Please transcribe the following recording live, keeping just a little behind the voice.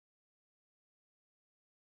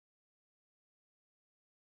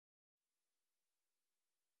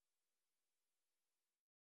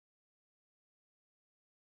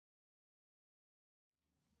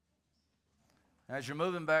As you're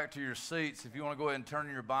moving back to your seats, if you want to go ahead and turn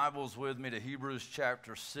your Bibles with me to Hebrews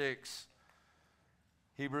chapter 6.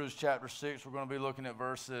 Hebrews chapter 6, we're going to be looking at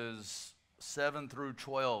verses 7 through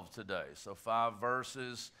 12 today. So 5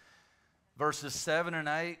 verses. Verses 7 and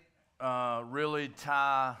 8 really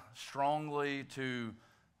tie strongly to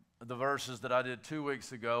the verses that I did 2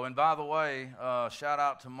 weeks ago. And by the way, shout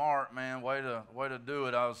out to Mark, man. Way to do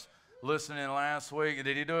it. I was listening last week.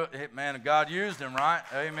 Did he do it? Man, God used him, right?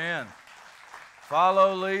 Amen.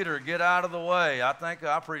 Follow leader, get out of the way. I think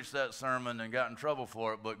I preached that sermon and got in trouble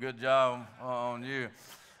for it, but good job on you.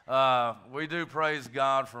 We do praise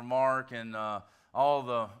God for Mark and all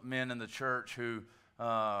the men in the church who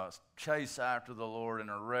chase after the Lord and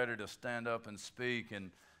are ready to stand up and speak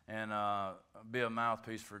and be a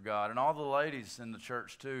mouthpiece for God. And all the ladies in the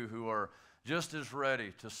church too who are just as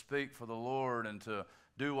ready to speak for the Lord and to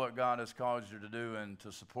do what God has called you to do and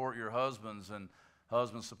to support your husbands and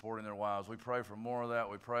husbands supporting their wives. We pray for more of that.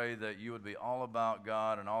 We pray that you would be all about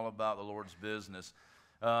God and all about the Lord's business.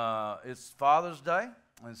 It's Father's Day,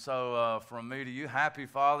 and so from me to you, happy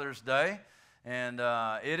Father's Day. And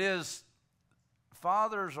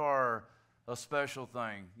fathers are a special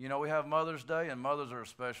thing. You know, we have Mother's Day, and mothers are a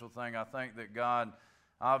special thing. I think that God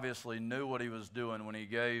obviously knew what he was doing when he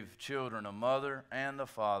gave children a mother and a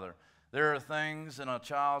father. There are things in a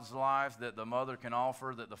child's life that the mother can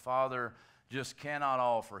offer that the father just cannot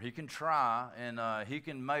offer. He can try, and he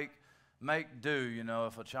can make do. You know,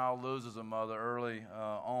 if a child loses a mother early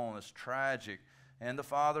on, it's tragic. And the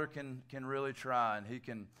father can really try, and he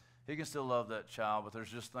can still love that child. But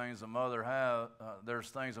there's just things a mother there's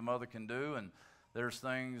things a mother can do, and there's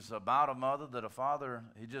things about a mother that a father,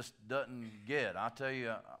 he just doesn't get. I tell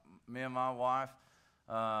you, me and my wife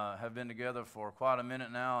have been together for quite a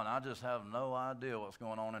minute now, and I just have no idea what's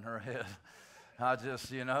going on in her head. I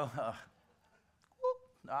just, I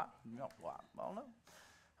don't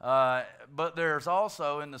know. But there's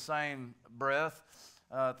also, in the same breath,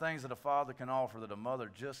 things that a father can offer that a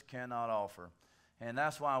mother just cannot offer. And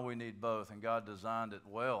that's why we need both. And God designed it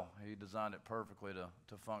well. He designed it perfectly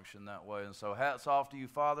to function that way. And so hats off to you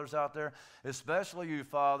fathers out there, especially you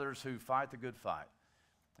fathers who fight the good fight.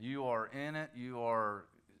 You are in it. You are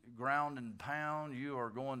ground and pound. You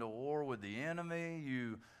are going to war with the enemy.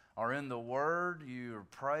 You are in the Word, you are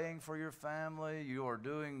praying for your family, you are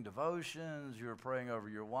doing devotions, you are praying over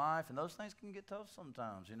your wife, and those things can get tough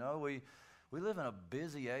sometimes. You know, we live in a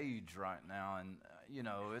busy age right now, and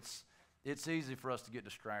it's easy for us to get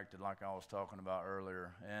distracted, like I was talking about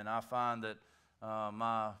earlier. And I find that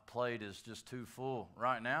my plate is just too full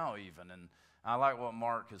right now, even. And I like what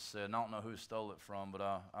Mark has said. And I don't know who stole it from, but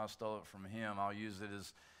I stole it from him. I'll use it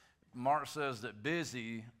as Mark says that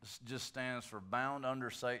busy just stands for bound under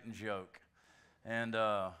Satan's yoke. And,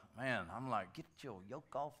 man, I'm like, get your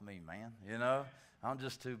yoke off me, man. You know, I'm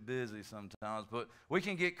just too busy sometimes. But we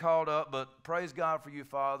can get caught up, but praise God for you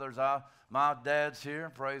fathers. My dad's here.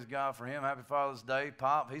 Praise God for him. Happy Father's Day.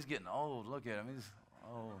 Pop, he's getting old. Look at him. He's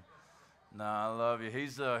old. No, I love you. He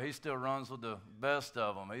still runs with the best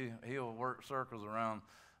of them. He'll work circles around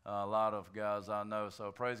a lot of guys I know.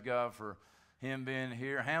 So praise God for him being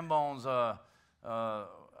here. Hambone's a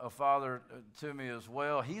father to me as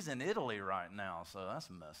well. He's in Italy right now, so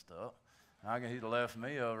that's messed up. He'd left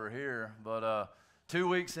me over here. But 2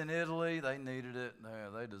 weeks in Italy, they needed it.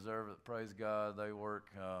 They deserve it. Praise God. They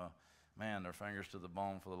work, their fingers to the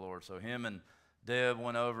bone for the Lord. So him and Deb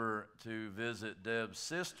went over to visit Deb's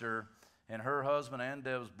sister, and her husband and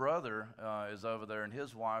Deb's brother is over there, and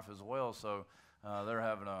his wife as well. So they're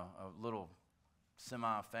having a little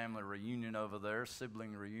semi-family reunion over there,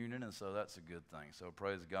 sibling reunion, and so that's a good thing. So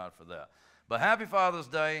praise God for that. But happy Father's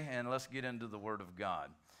Day, and let's get into the Word of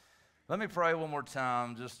God. Let me pray one more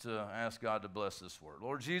time just to ask God to bless this Word.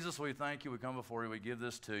 Lord Jesus, we thank you. We come before you. We give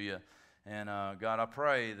this to you. And God, I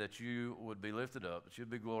pray that you would be lifted up, that you'd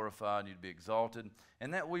be glorified, you'd be exalted,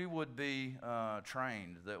 and that we would be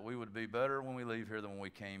trained, that we would be better when we leave here than when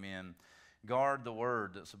we came in. Guard the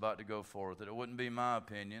Word that's about to go forth, that it wouldn't be my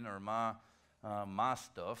opinion or my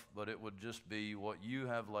stuff, but it would just be what you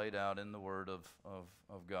have laid out in the Word of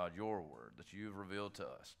God, your Word, that you've revealed to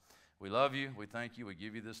us. We love you. We thank you. We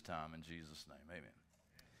give you this time in Jesus' name. Amen.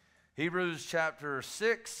 Hebrews chapter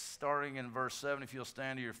 6, starting in verse 7, if you'll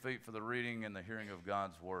stand to your feet for the reading and the hearing of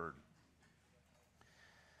God's Word.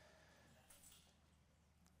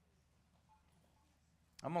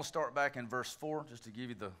 I'm going to start back in verse 4 just to give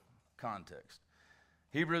you the context.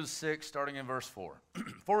 Hebrews 6, starting in verse 4.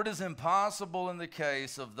 For it is impossible in the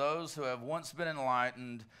case of those who have once been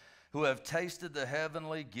enlightened, who have tasted the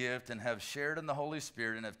heavenly gift and have shared in the Holy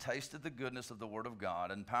Spirit and have tasted the goodness of the Word of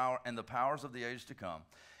God and the powers of the age to come,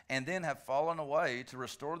 and then have fallen away, to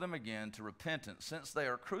restore them again to repentance, since they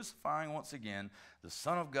are crucifying once again the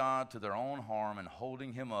Son of God to their own harm and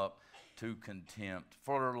holding him up to contempt.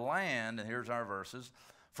 For land," and here's our verses,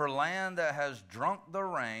 "for land that has drunk the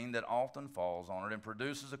rain that often falls on it and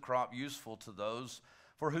produces a crop useful to those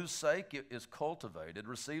for whose sake it is cultivated,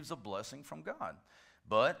 receives a blessing from God.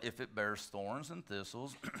 But if it bears thorns and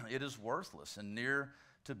thistles, it is worthless and near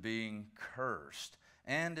to being cursed,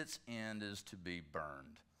 and its end is to be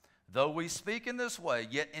burned. Though we speak in this way,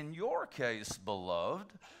 yet in your case,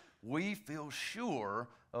 beloved, we feel sure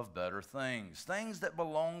of better things, things that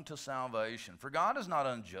belong to salvation. For God is not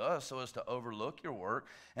unjust so as to overlook your work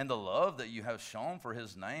and the love that you have shown for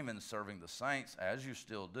his name in serving the saints, as you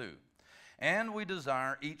still do. And we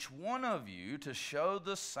desire each one of you to show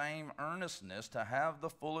the same earnestness, to have the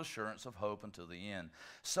full assurance of hope until the end,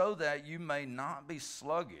 so that you may not be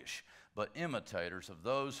sluggish, but imitators of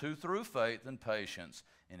those who through faith and patience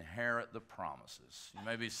inherit the promises." You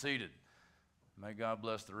may be seated. May God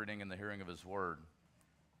bless the reading and the hearing of his word.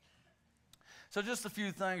 So just a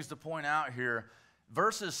few things to point out here.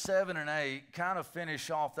 Verses 7 and 8 kind of finish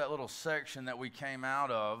off that little section that we came out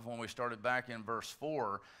of when we started back in verse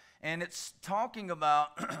 4. And it's talking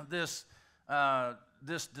about this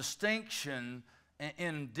distinction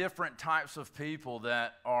in different types of people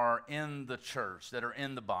that are in the church, that are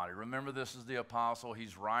in the body. Remember, this is the apostle.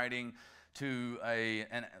 He's writing to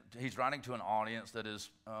an audience that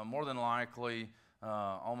is more than likely,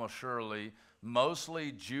 almost surely,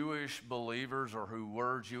 mostly Jewish believers, or who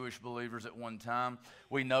were Jewish believers at one time.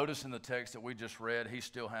 We notice in the text that we just read, he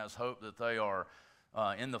still has hope that they are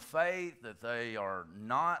in the faith, that they are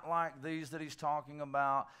not like these that he's talking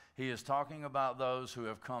about. He is talking about those who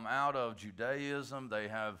have come out of Judaism. They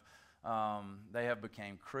have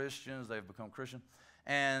become Christians. They've become Christian.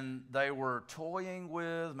 And they were toying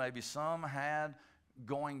with, maybe some had,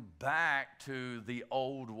 going back to the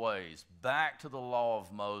old ways, back to the law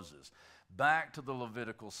of Moses, back to the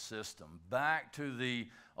Levitical system, back to the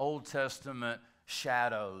Old Testament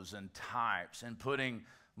shadows and types, and putting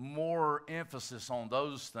more emphasis on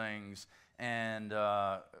those things, and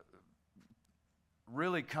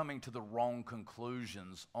really coming to the wrong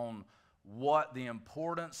conclusions on what the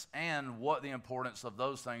importance of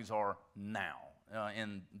those things are now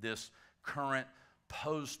in this current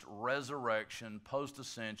post-resurrection,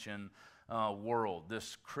 post-ascension world,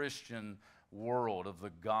 this Christian world of the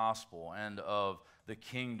gospel and of the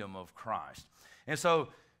kingdom of Christ. And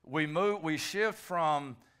so we shift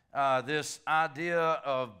from this idea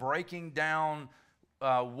of breaking down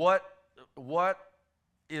what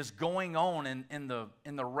is going on in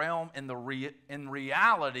the realm, in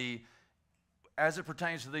reality, as it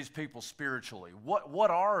pertains to these people spiritually. What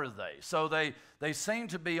are they? So they seem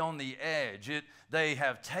to be on the edge. They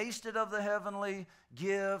have tasted of the heavenly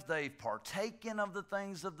gift. They've partaken of the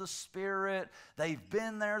things of the Spirit. They've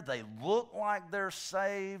been there. They look like they're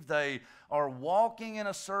saved. They are walking in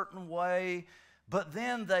a certain way. But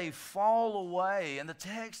then they fall away, and the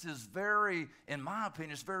text is very, in my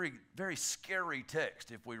opinion, it's very, very scary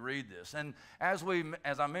text if we read this. And as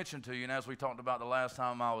I mentioned to you, and as we talked about the last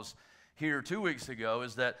time I was here 2 weeks ago,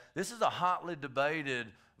 is that this is a hotly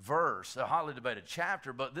debated verse, a hotly debated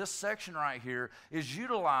chapter, but this section right here is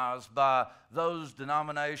utilized by those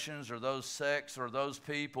denominations or those sects or those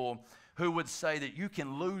people who would say that you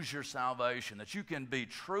can lose your salvation, that you can be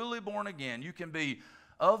truly born again, you can be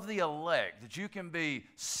of the elect, that you can be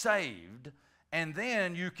saved, and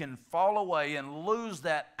then you can fall away and lose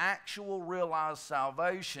that actual realized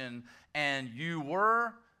salvation, and you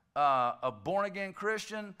were a born-again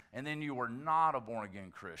Christian, and then you were not a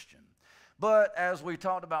born-again Christian. But as we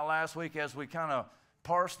talked about last week, as we kind of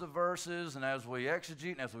parse the verses and as we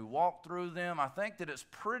exegete and as we walk through them, I think that it's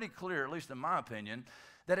pretty clear, at least in my opinion,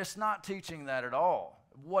 that it's not teaching that at all.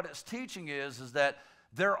 What it's teaching is that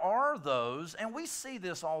there are those, and we see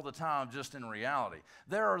this all the time just in reality,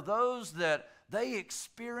 there are those that they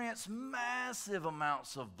experience massive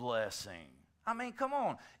amounts of blessing. I mean, come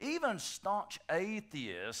on. Even staunch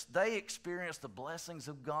atheists, they experience the blessings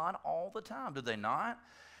of God all the time, do they not?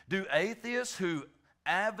 Do atheists who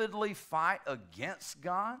avidly fight against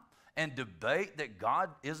God and debate that God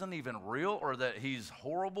isn't even real or that he's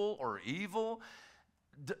horrible or evil,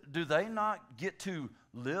 do they not get to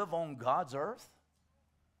live on God's earth?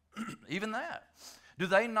 Even that. Do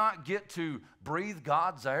they not get to breathe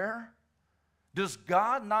God's air? Does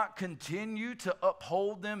God not continue to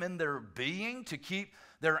uphold them in their being, to keep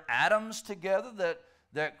their atoms together,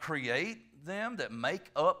 that create them, that make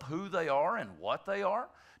up who they are and what they are?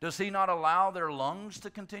 Does he not allow their lungs to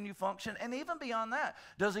continue function? And even beyond that,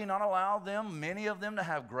 does he not allow them, many of them, to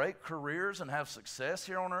have great careers and have success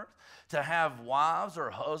here on earth? To have wives or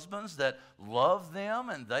husbands that love them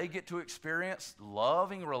and they get to experience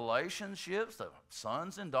loving relationships, the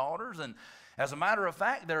sons and daughters. And as a matter of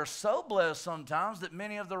fact, they're so blessed sometimes that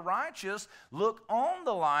many of the righteous look on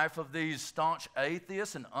the life of these staunch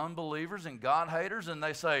atheists and unbelievers and God haters and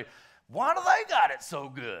they say, why do they got it so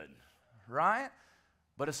good? Right?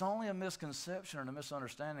 But it's only a misconception and a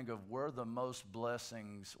misunderstanding of where the most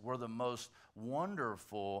blessings, where the most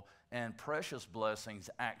wonderful and precious blessings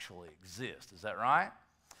actually exist. Is that right?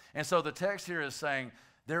 And so the text here is saying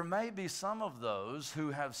there may be some of those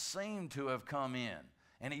who have seemed to have come in.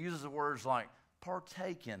 And it uses the words like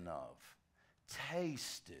partaken of,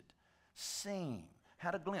 tasted, seen,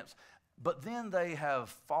 had a glimpse. But then they have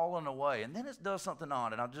fallen away. And then it does something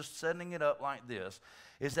odd, and I'm just setting it up like this,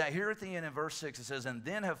 is that here at the end in verse 6 it says, and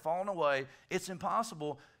then have fallen away, it's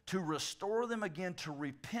impossible to restore them again to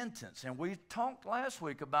repentance. And we talked last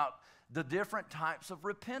week about the different types of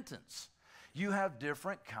repentance. You have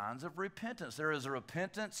different kinds of repentance. There is a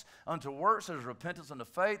repentance unto works, there's a repentance unto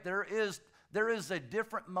faith. There is a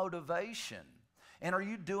different motivation. And are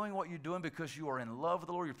you doing what you're doing because you are in love with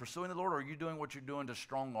the Lord, you're pursuing the Lord, or are you doing what you're doing to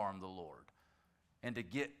strong-arm the Lord and to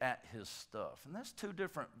get at his stuff? And that's two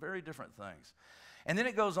different, very different things. And then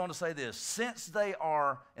it goes on to say this, since they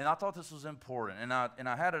are, and I thought this was important, and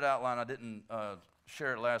I had it outlined, I didn't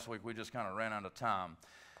share it last week, we just kind of ran out of time.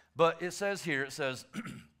 But it says here, it says,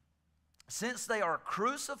 since they are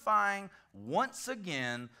crucifying once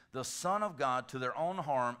again the Son of God to their own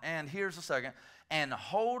harm, and here's the second, and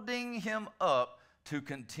holding him up to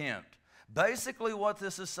contempt. Basically what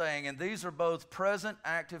this is saying, and these are both present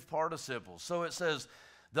active participles. So it says,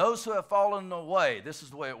 those who have fallen away, this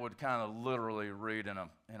is the way it would kind of literally read in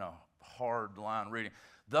a hard line reading.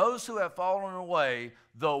 Those who have fallen away,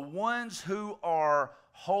 the ones who are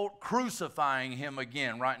crucifying him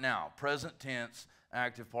again right now, present tense,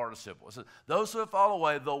 active participle. It says, those who have fallen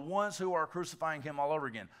away, the ones who are crucifying him all over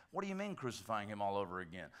again. What do you mean crucifying him all over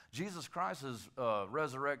again? Jesus Christ is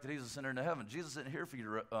resurrected. He's ascended into heaven. Jesus isn't here for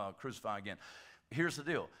you to crucify again. Here's the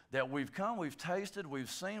deal, that we've come, we've tasted,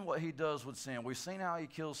 we've seen what he does with sin. We've seen how he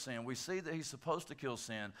kills sin. We see that he's supposed to kill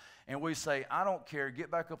sin. And we say, I don't care,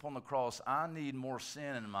 get back up on the cross. I need more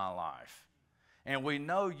sin in my life. And we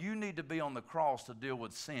know you need to be on the cross to deal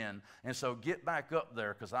with sin. And so get back up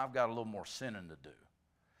there because I've got a little more sinning to do.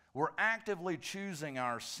 We're actively choosing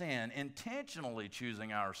our sin, intentionally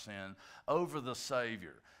choosing our sin over the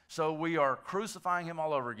Savior. So we are crucifying him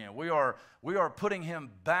all over again. We are putting him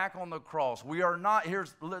back on the cross. We are not,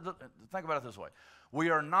 think about it this way. We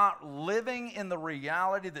are not living in the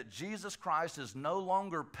reality that Jesus Christ is no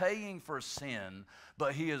longer paying for sin,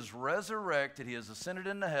 but he is resurrected, he has ascended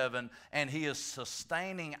into heaven, and he is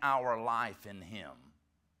sustaining our life in him.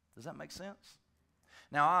 Does that make sense?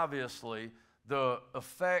 Now, obviously, the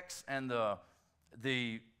effects and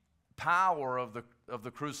the power of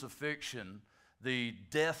the crucifixion, the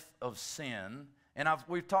death of sin, and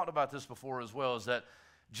we've talked about this before as well, is that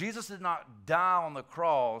Jesus did not die on the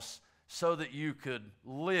cross so that you could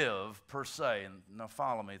live per se. And now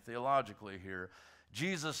follow me theologically here.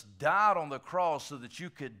 Jesus died on the cross so that you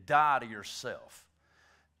could die to yourself.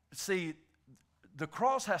 See, the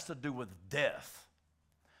cross has to do with death.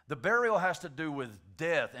 The burial has to do with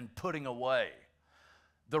death and putting away.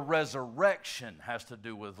 The resurrection has to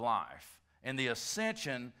do with life. And the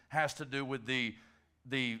ascension has to do with the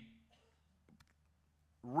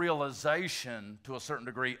realization to a certain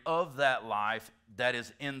degree of that life that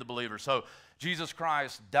is in the believer. So Jesus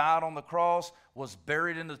Christ died on the cross, was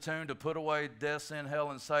buried in the tomb to put away death, sin,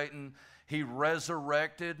 hell, and Satan. He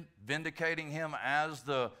resurrected, vindicating him as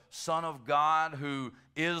the Son of God who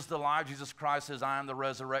is the life. Jesus Christ says, I am the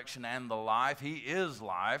resurrection and the life. He is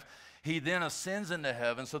life. He then ascends into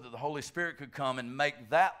heaven so that the Holy Spirit could come and make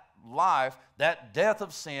that life, that death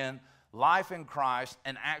of sin, life in Christ,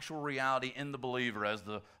 an actual reality in the believer as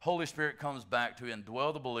the Holy Spirit comes back to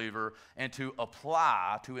indwell the believer and to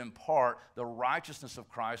apply, to impart the righteousness of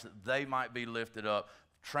Christ that they might be lifted up,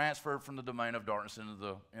 transferred from the domain of darkness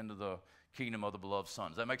into the kingdom of the beloved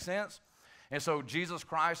Son. Does that make sense? And so Jesus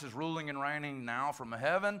Christ is ruling and reigning now from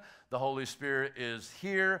heaven. The Holy Spirit is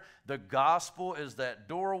here. The gospel is that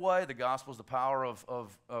doorway. The gospel is the power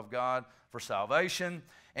of God for salvation.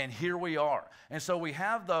 And here we are. And so we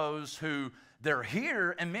have those who, they're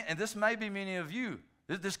here, and this may be many of you.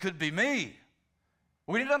 This could be me.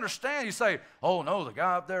 We need to understand. You say, oh, no, the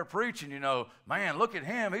guy up there preaching, man, look at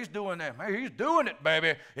him. He's doing that. Man, he's doing it,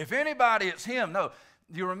 baby. If anybody, it's him. No,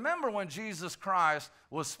 You remember when Jesus Christ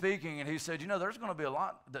was speaking and he said, there's going to be a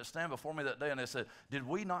lot that stand before me that day. And they said, did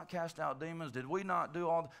we not cast out demons? Did we not do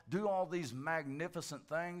all these magnificent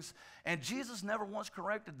things? And Jesus never once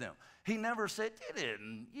corrected them. He never said,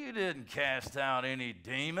 you didn't cast out any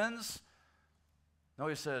demons. No,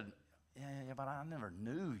 he said, yeah, but I never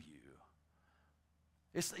knew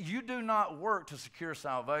you. You do not work to secure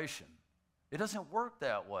salvation. It doesn't work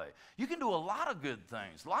that way. You can do a lot of good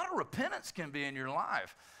things. A lot of repentance can be in your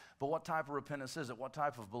life. But what type of repentance is it? What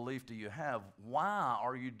type of belief do you have? Why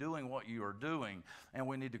are you doing what you are doing? And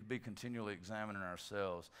we need to be continually examining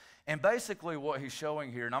ourselves. And basically what he's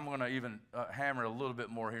showing here, and I'm going to even hammer a little bit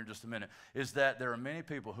more here in just a minute, is that there are many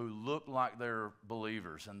people who look like they're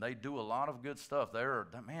believers, and they do a lot of good stuff.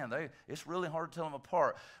 It's really hard to tell them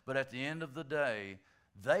apart. But at the end of the day,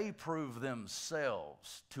 they prove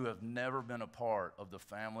themselves to have never been a part of the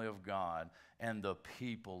family of God and the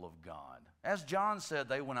people of God. As John said,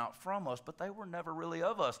 they went out from us, but they were never really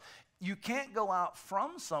of us. You can't go out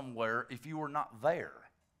from somewhere if you were not there.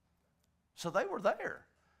 So they were there.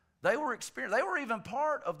 They were even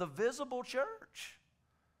part of the visible church,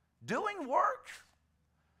 doing work,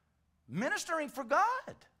 ministering for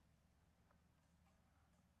God.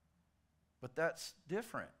 But that's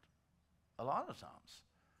different a lot of times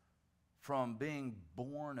from being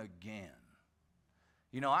born again.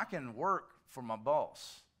 I can work for my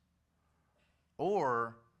boss,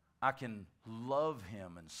 or I can love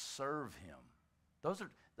him and serve him. Those are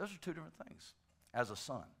two different things as a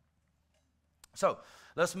son. So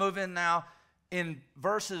let's move in now in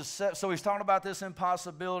verses. So he's talking about this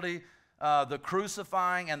impossibility, the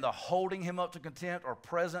crucifying and the holding him up to contempt are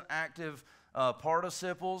present active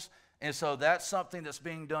participles. And so that's something that's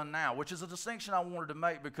being done now, which is a distinction I wanted to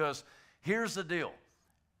make, because here's the deal.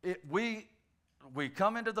 We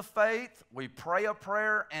come into the faith, we pray a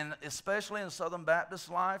prayer, and especially in Southern Baptist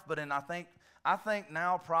life, but I think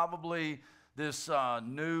now probably this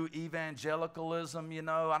new evangelicalism,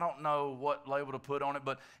 I don't know what label to put on it,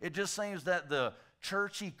 but it just seems that the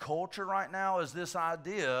churchy culture right now is this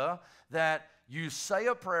idea that you say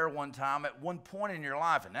a prayer one time at one point in your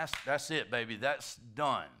life, and that's it, baby. That's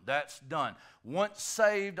done. That's done. Once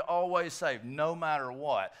saved, always saved, no matter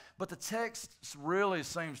what. But the text really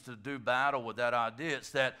seems to do battle with that idea.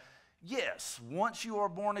 It's that, yes, once you are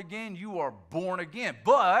born again, you are born again.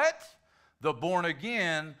 But the born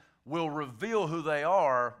again will reveal who they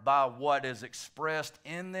are by what is expressed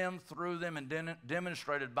in them, through them, and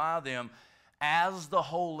demonstrated by them, as the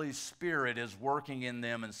Holy Spirit is working in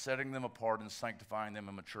them and setting them apart and sanctifying them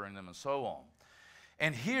and maturing them and so on.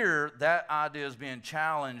 And here, that idea is being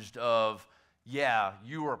challenged of, yeah,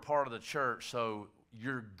 you are part of the church, so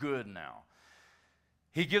you're good now.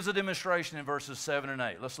 He gives a demonstration in verses 7 and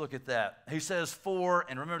 8. Let's look at that. He says,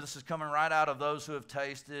 and remember this is coming right out of those who have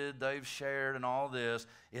tasted, they've shared, and all this.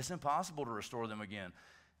 It's impossible to restore them again.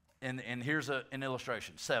 And here's an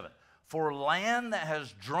illustration. 7. For land that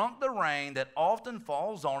has drunk the rain that often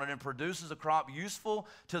falls on it and produces a crop useful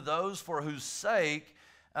to those for whose sake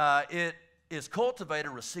it is cultivated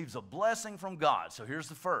receives a blessing from God. So here's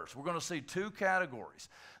the first. We're going to see two categories.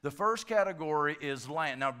 The first category is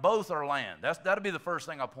land. Now, both are land. That'll be the first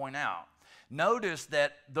thing I'll point out. Notice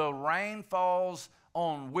that the rain falls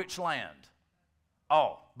on which land?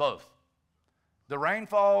 Both. The rain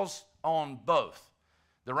falls on both.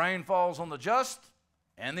 The rain falls on the just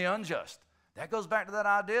and the unjust. That goes back to that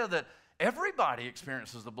idea that everybody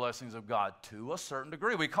experiences the blessings of God to a certain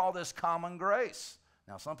degree. We call this common grace.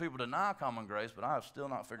 Now, some people deny common grace, but I have still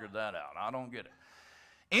not figured that out. I don't get it.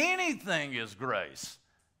 Anything is grace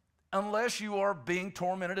unless you are being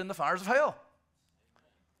tormented in the fires of hell.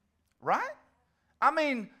 Right? I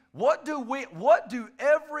mean, what do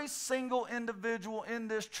every single individual in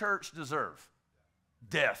this church deserve?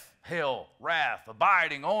 Death, hell, wrath,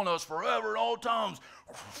 abiding on us forever at all times.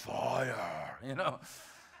 Fire,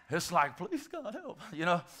 It's like, please, God, help,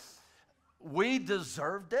 We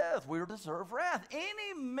deserve death. We deserve wrath.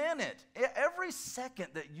 Any minute, every second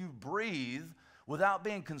that you breathe without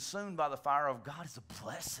being consumed by the fire of God is a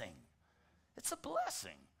blessing. It's a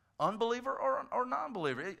blessing. Unbeliever or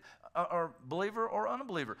non-believer, or believer or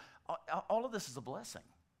unbeliever. All of this is a blessing.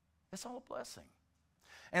 It's all a blessing.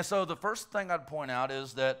 And so the first thing I'd point out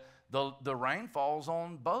is that the rain falls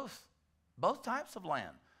on both types of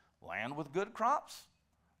land. Land with good crops,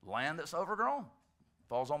 land that's overgrown,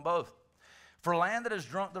 falls on both. For land that has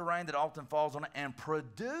drunk the rain that often falls on it and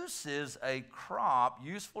produces a crop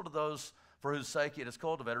useful to those for whose sake it is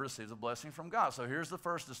cultivated receives a blessing from God. So here's the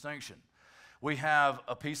first distinction. We have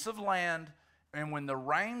a piece of land, and when the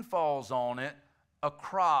rain falls on it, a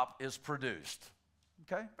crop is produced.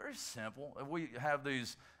 Okay, very simple. We have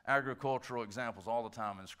these agricultural examples all the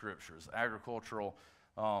time in scriptures, agricultural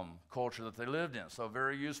culture that they lived in. So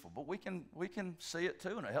very useful. But we can see it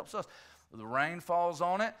too, and it helps us. The rain falls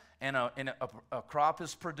on it, and a crop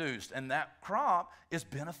is produced, and that crop is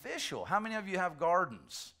beneficial. How many of you have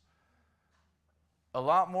gardens? A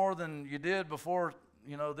lot more than you did before,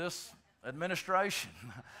 this administration.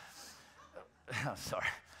 Sorry.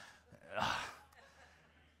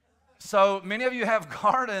 So many of you have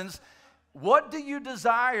gardens. What do you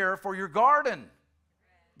desire for your garden?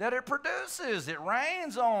 That it produces. It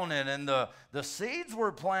rains on it, and the seeds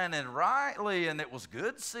were planted rightly, and it was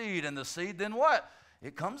good seed, and the seed then what?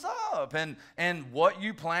 It comes up, and what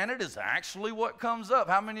you planted is actually what comes up.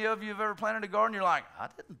 How many of you have ever planted a garden? You're like, I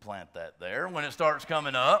didn't plant that there, when it starts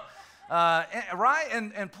coming up. Right?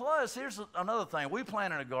 And plus, here's another thing. We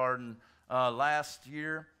planted a garden last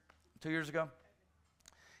year, 2 years ago,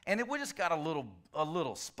 and we just got a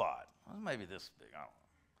little spot, maybe this big, I don't know.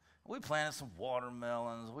 We planted some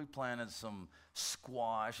watermelons. We planted some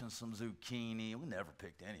squash and some zucchini. We never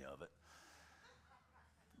picked any of it.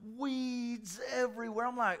 Weeds everywhere.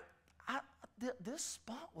 I'm like, this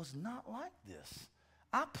spot was not like this.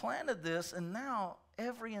 I planted this, and now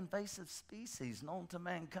every invasive species known to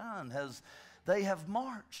mankind they have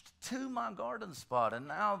marched to my garden spot, and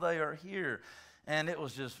now they are here. And it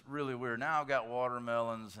was just really weird. Now I've got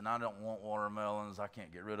watermelons, and I don't want watermelons. I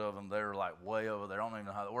can't get rid of them. They're like way over there. I don't even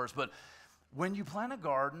know how that works. But when you plant a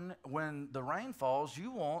garden, when the rain falls, you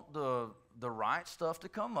want the right stuff to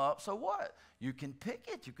come up. So what? You can pick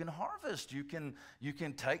it. You can harvest. You can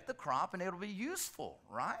take the crop, and it'll be useful,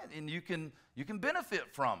 right? And you can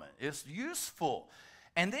benefit from it. It's useful.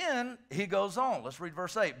 And then he goes on. Let's read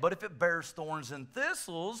verse 8. But if it bears thorns and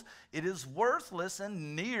thistles, it is worthless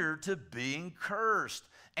and near to being cursed,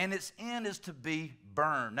 and its end is to be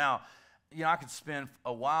burned. Now, I could spend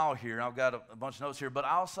a while here. I've got a bunch of notes here, but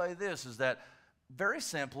I'll say this, is that very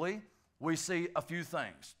simply, we see a few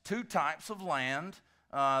things. Two types of land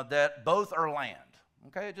that both are land.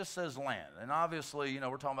 Okay, it just says land. And obviously,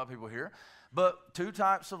 we're talking about people here. But two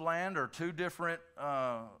types of land, or two different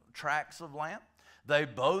tracts of land. They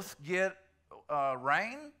both get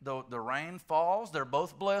rain. The rain falls. They're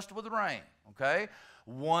both blessed with rain, okay?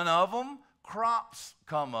 One of them, crops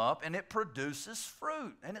come up, and it produces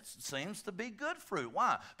fruit, and it seems to be good fruit.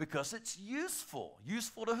 Why? Because it's useful.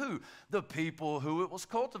 Useful to who? The people who it was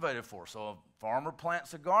cultivated for. So a farmer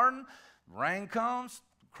plants a garden, rain comes,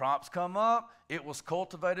 crops come up. It was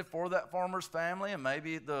cultivated for that farmer's family and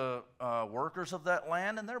maybe the workers of that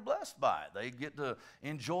land, and they're blessed by it. They get to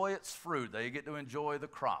enjoy its fruit. They get to enjoy the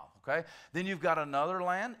crop, okay? Then you've got another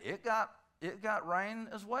land. It got rain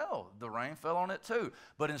as well. The rain fell on it too.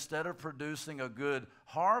 But instead of producing a good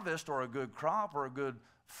harvest or a good crop or a good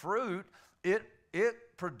fruit, it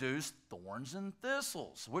produced thorns and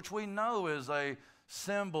thistles, which we know is a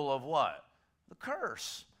symbol of what? The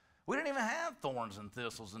curse. We didn't even have thorns and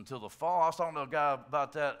thistles until the fall. I was talking to a guy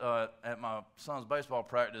about that at my son's baseball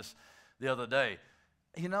practice the other day.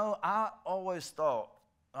 I always thought,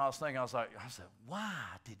 I said, why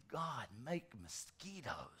did God make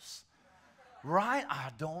mosquitoes? Right?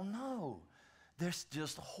 I don't know. There's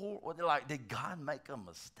just horrible. Like, did God make a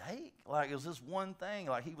mistake? Like, is this one thing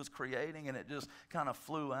like he was creating and it just kind of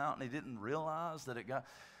flew out and he didn't realize that it got.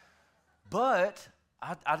 But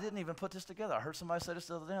I didn't even put this together. I heard somebody say this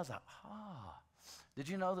the other day. I was like, did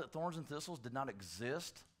you know that thorns and thistles did not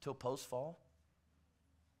exist till post-fall?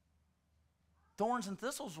 Thorns and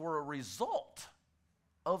thistles were a result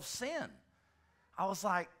of sin. I was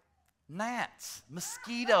like, gnats,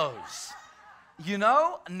 mosquitoes.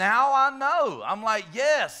 Now I know. I'm like,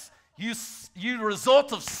 yes, you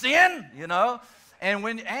result of sin,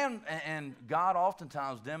 And God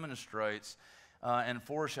oftentimes demonstrates and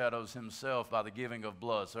foreshadows himself by the giving of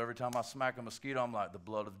blood. So every time I smack a mosquito, I'm like, the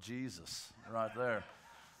blood of Jesus right there.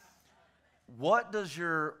 What does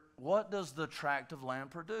the tract of land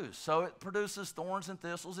produce? So it produces thorns and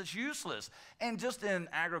thistles. It's useless. And just in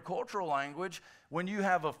agricultural language, when you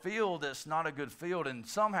have a field that's not a good field, and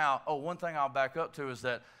somehow, one thing I'll back up to is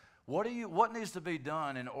that what needs to be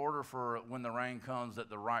done in order for when the rain comes that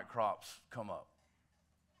the right crops come up?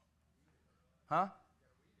 Huh?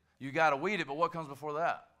 You got to weed it, but what comes before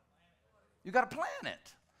that? You got to plant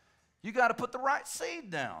it. You got to put the right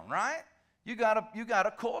seed down, right? You got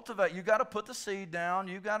to cultivate. You got to put the seed down.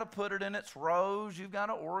 You got to put it in its rows. You got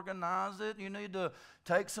to organize it. You need to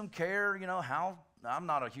take some care. I'm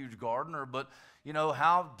not a huge gardener, but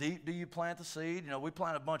how deep do you plant the seed? We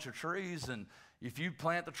plant a bunch of trees, and if you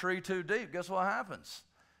plant the tree too deep, guess what happens?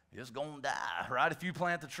 It's going to die, right? If you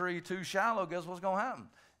plant the tree too shallow, guess what's going to happen?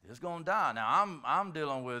 it's going to die. Now, I'm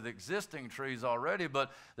dealing with existing trees already,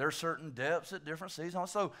 but there are certain depths at different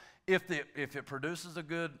seasons. So if it produces a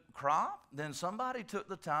good crop, then somebody took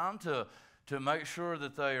the time to make sure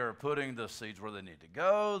that they are putting the seeds where they need to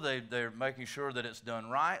go. They're making sure that it's done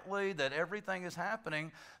rightly, that everything is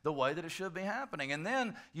happening the way that it should be happening. And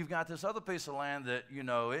then you've got this other piece of land that,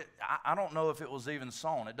 I don't know if it was even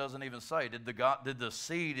sown. It doesn't even say. Did the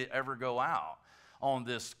seed ever go out on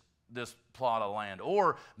this plot of land?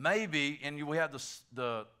 Or maybe, and we have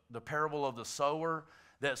the parable of the sower,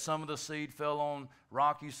 that some of the seed fell on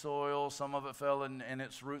rocky soil, some of it fell and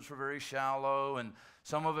its roots were very shallow, and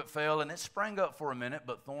some of it fell and it sprang up for a minute,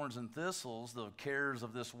 but thorns and thistles, the cares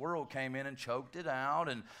of this world, came in and choked it out.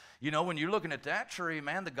 And when you're looking at that tree,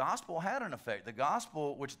 man, the gospel had an effect. The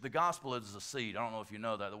gospel is the seed. I don't know if you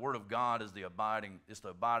know that. The word of God is the abiding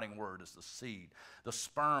word. It's the seed, the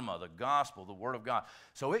sperma, the gospel, the word of God.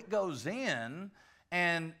 So it goes in,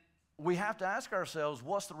 and we have to ask ourselves,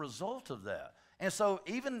 what's the result of that? And so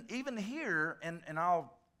even here, and I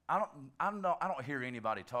don't hear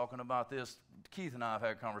anybody talking about this. Keith and I have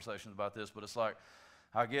had conversations about this, but it's like,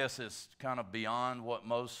 I guess it's kind of beyond what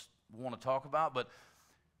most want to talk about. But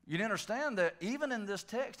you understand that even in this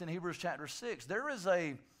text in Hebrews chapter 6, there is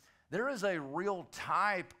a real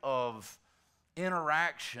type of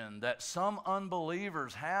interaction that some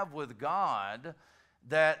unbelievers have with God,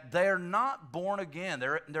 that they're not born again.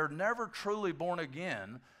 They're never truly born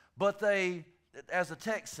again, but they, as the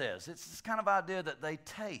text says, it's this kind of idea that they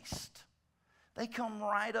taste. They come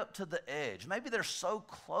right up to the edge. Maybe they're so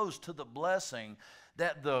close to the blessing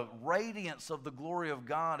that the radiance of the glory of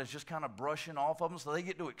God is just kind of brushing off of them, so they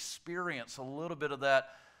get to experience a little bit of that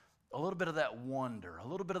wonder, a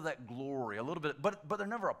little bit of that glory, but they're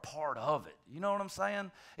never a part of it. You know what I'm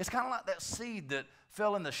saying? It's kind of like that seed that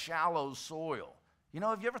fell in the shallow soil.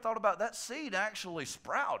 Have you ever thought about that seed actually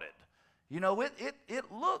sprouted? It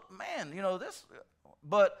looked, man, this,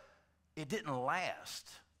 but it didn't last.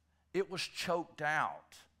 It was choked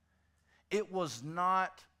out. It was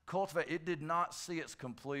not cultivated. It did not see its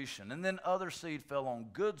completion. And then other seed fell on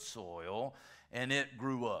good soil, and it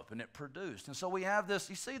grew up, and it produced. And so we have this,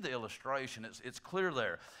 you see the illustration, it's clear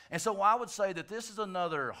there. And so I would say that this is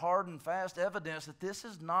another hard and fast evidence that this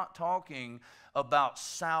is not talking about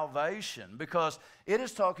salvation, because it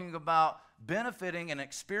is talking about benefiting and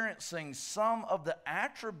experiencing some of the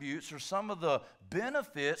attributes or some of the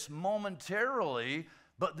benefits momentarily,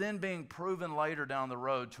 but then being proven later down the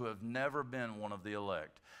road to have never been one of the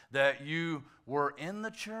elect. That you were in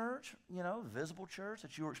the church, visible church,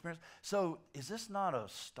 that you were experiencing. So is this not a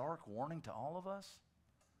stark warning to all of us?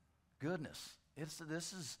 Goodness, it's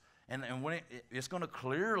going to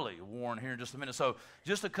clearly warn here in just a minute. So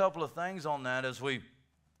just a couple of things on that as we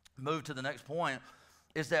move to the next point,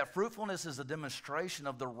 is that fruitfulness is a demonstration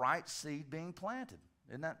of the right seed being planted.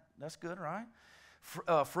 That's good, right?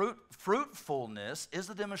 Fruitfulness is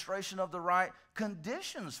the demonstration of the right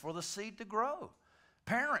conditions for the seed to grow.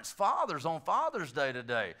 Parents, fathers, on Father's Day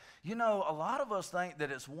today, a lot of us think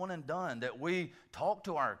that it's one and done, that we talk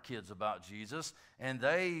to our kids about Jesus, and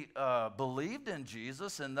they believed in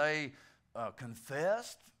Jesus, and they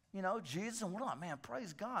confessed, Jesus, and we're like, man,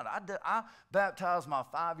 praise God. I baptized my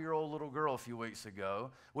 5-year-old little girl a few weeks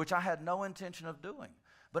ago, which I had no intention of doing.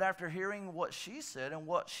 But after hearing what she said and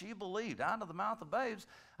what she believed out of the mouth of babes,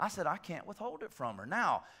 I said, I can't withhold it from her.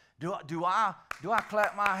 Now, do I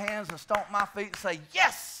clap my hands and stomp my feet and say,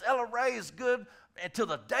 yes, Ella Ray is good until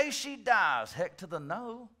the day she dies? Heck to the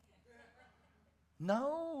no.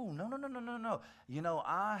 No.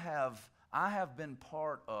 I have been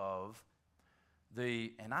part of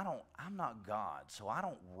and I'm not God, so I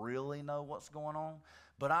don't really know what's going on,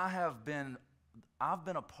 but I've been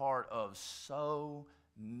a part of so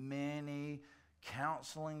many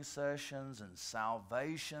counseling sessions and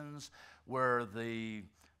salvations where the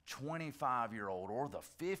 25-year-old or the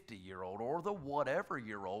 50-year-old or the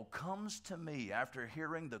whatever-year-old comes to me after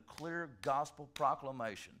hearing the clear gospel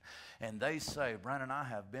proclamation, and they say, Brandon, I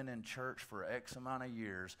have been in church for X amount of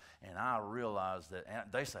years, and I realize that, and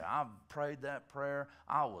they say, I prayed that prayer,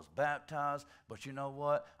 I was baptized, but you know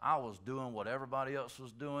what? I was doing what everybody else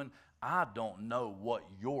was doing. I don't know what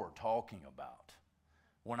you're talking about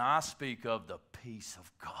when I speak of the peace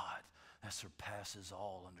of God that surpasses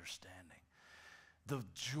all understanding. The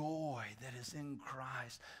joy that is in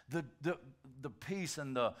Christ, the peace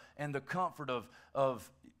and the comfort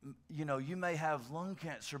of you may have lung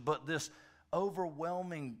cancer, but this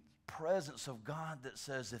overwhelming presence of God that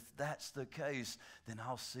says, if that's the case, then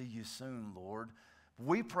I'll see you soon, Lord.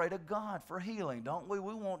 We pray to God for healing, don't we?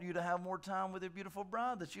 We want you to have more time with your beautiful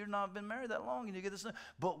bride, that you've not been married that long and you get this.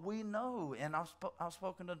 But we know, and I've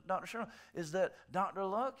spoken to Dr. Sherman, is that Dr.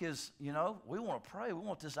 Luck is, we want to pray. We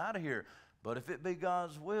want this out of here. But if it be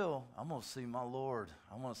God's will, I'm going to see my Lord.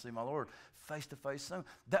 I want to see my Lord face to face soon.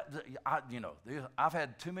 I've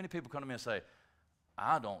had too many people come to me and say,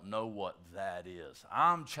 I don't know what that is.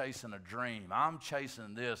 I'm chasing a dream. I'm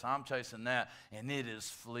chasing this. I'm chasing that. And it is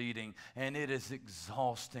fleeting. And it is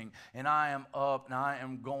exhausting. And I am up and I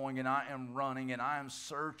am going and I am running and I am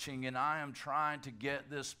searching and I am trying to get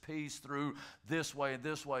this peace through this way,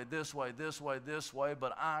 this way, this way, this way, this way.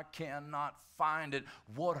 But I cannot find it.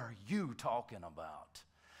 What are you talking about?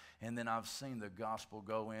 And then I've seen the gospel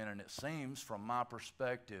go in, and it seems from my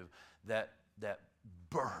perspective that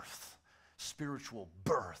birth, spiritual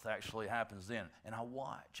birth, actually happens then. And I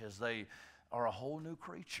watch as they are a whole new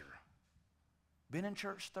creature. Been in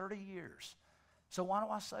church 30 years. So why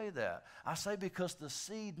do I say that? I say because the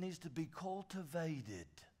seed needs to be cultivated.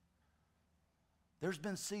 There's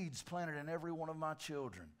been seeds planted in every one of my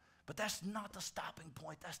children. But that's not the stopping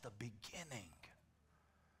point. That's the beginning.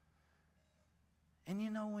 And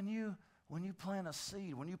when you plant a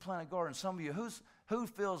seed, when you plant a garden, some of you, who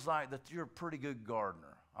feels like that you're a pretty good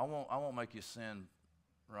gardener? I won't make you sin,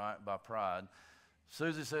 right, by pride.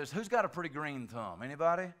 Susie says, who's got a pretty green thumb?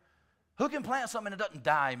 Anybody? Who can plant something that doesn't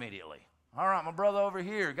die immediately? All right, my brother over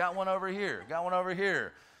here, got one over here, got one over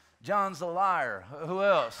here. John's a liar. Who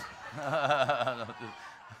else?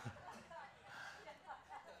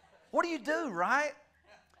 What do, right?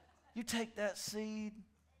 You take that seed,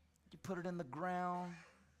 you put it in the ground,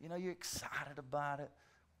 you're excited about it.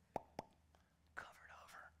 Cover it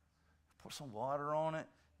over. Pour some water on it.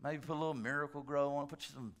 Maybe put a little Miracle-Gro on it. Put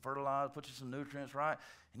you some fertilizer, put you some nutrients, right?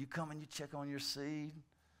 And you come and you check on your seed.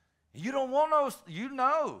 You don't want those,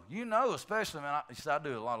 especially, man, I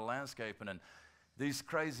do a lot of landscaping, and these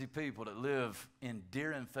crazy people that live in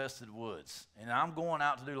deer-infested woods. And I'm going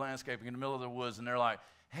out to do landscaping in the middle of the woods, and they're like,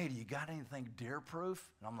 hey, do you got anything deer-proof?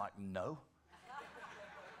 And I'm like, no.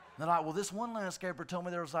 They're like, well, this one landscaper told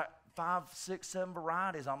me there was like 5, 6, 7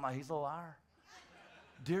 varieties. I'm like, he's a liar.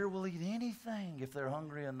 Deer will eat anything if they're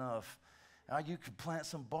hungry enough. You could plant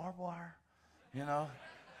some barbed wire,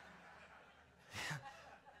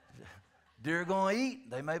 Deer are going to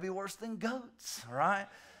eat. They may be worse than goats, right?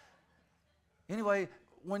 Anyway,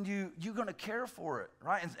 when you're going to care for it,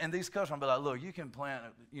 right? And these customers will be like, look, you can plant,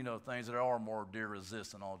 things that are more deer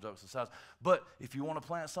resistant, all jokes aside. But if you want to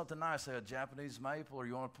plant something nice, say a Japanese maple, or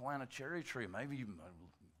you want to plant a cherry tree, maybe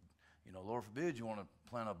Lord forbid, you want to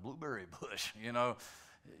plant a blueberry bush, you're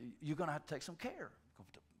going to have to take some care.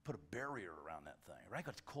 Put a barrier around that thing, right?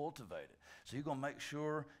 Got to cultivate it. So you're going to make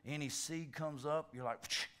sure any seed comes up, you're like,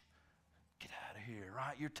 get out of here,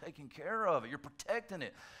 right? You're taking care of it. You're protecting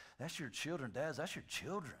it. That's your children, dads. That's your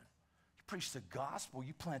children. You preach the gospel.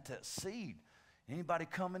 You plant that seed. Anybody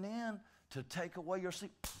coming in to take away your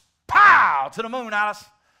seed, pow, to the moon, Alice.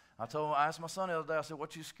 I asked my son the other day, I said,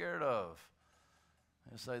 what you scared of?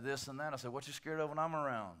 He'll say this and that. I said, what you scared of when I'm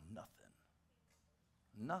around? Nothing.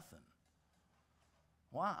 Nothing.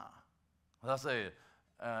 Why? Well, I say,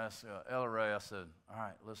 Ella Ray, I said, all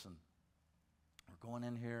right, listen, we're going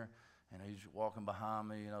in here, and he's walking behind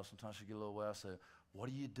me. Sometimes you get a little way. I said, what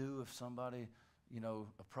do you do if somebody,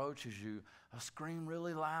 approaches you? I scream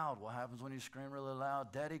really loud. What happens when you scream really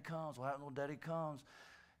loud? Daddy comes. What happens when Daddy comes?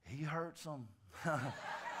 He hurts them.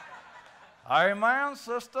 Amen,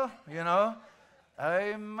 sister,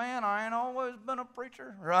 Amen. I ain't always been a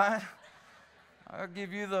preacher, right? I'll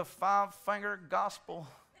give you the 5-finger gospel.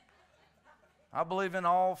 I believe in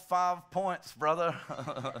all 5 points, brother.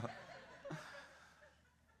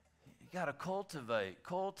 You got to cultivate.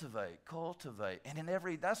 And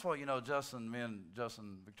that's why, Justin and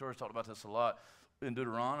Victoria talked about this a lot in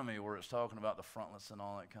Deuteronomy, where it's talking about the frontlets and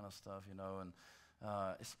all that kind of stuff, and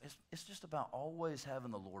it's just about always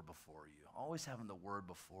having the Lord before you, always having the Word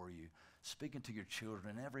before you, speaking to your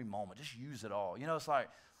children in every moment. Just use it all. It's like,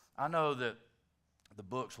 I know that the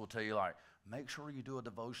books will tell you, like, make sure you do a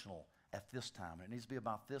devotional at this time. It needs to be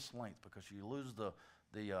about this length, because you lose the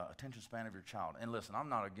attention span of your child. And listen, I'm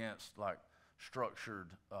not against like structured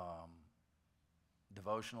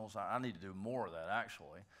devotionals. I need to do more of that,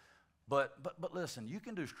 actually. But listen, you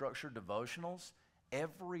can do structured devotionals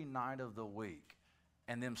every night of the week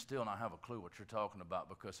and them still not have a clue what you're talking about,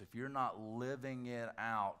 because if you're not living it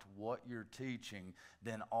out, what you're teaching,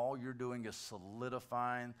 then all you're doing is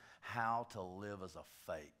solidifying how to live as a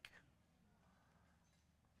fake.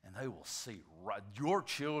 And they will see, right, your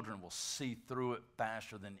children will see through it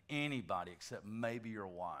faster than anybody except maybe your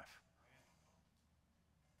wife.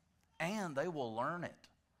 and they will learn it.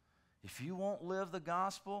 If you won't live the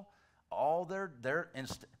gospel, all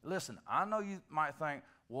listen, I know you might think,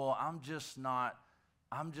 well, I'm just not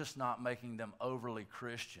making them overly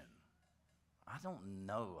Christian. I don't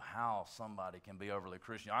know how somebody can be overly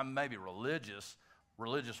Christian. I may be religious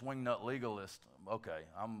wingnut legalist. Okay,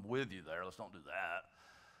 I'm with you there. Let's don't do that.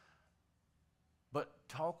 But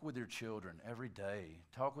talk with your children every day.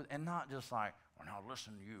 And not just like, well, now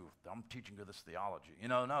listen to you. I'm teaching you this theology.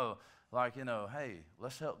 No, like, hey,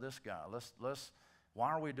 let's help this guy.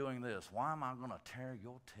 Why are we doing this? Why am I going to tear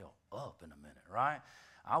your tail up in a minute, right?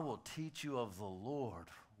 I will teach you of the Lord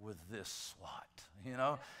with this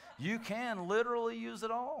SWAT, You can literally use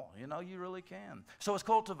it all, you really can. So it's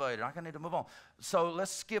cultivated. I need to move on. So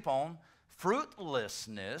let's skip on.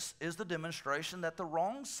 Fruitlessness is the demonstration that the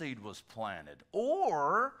wrong seed was planted,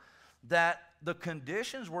 or that the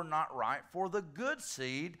conditions were not right for the good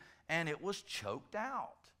seed and it was choked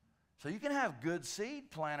out. So you can have good seed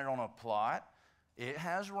planted on a plot. It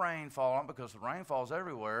has rain falling because the rain falls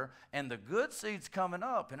everywhere, and the good seed's coming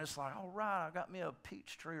up, and it's like, all right, I got me a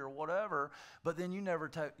peach tree or whatever, but then you never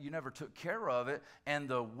took care of it, and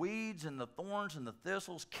the weeds and the thorns and the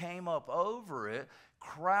thistles came up over it,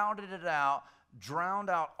 crowded it out, drowned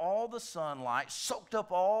out all the sunlight, soaked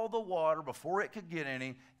up all the water before it could get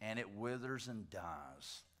any, and it withers and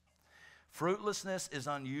dies. Fruitlessness is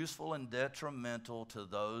unuseful and detrimental to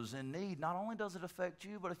those in need. Not only does it affect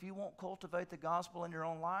you, but if you won't cultivate the gospel in your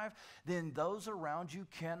own life, then those around you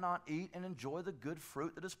cannot eat and enjoy the good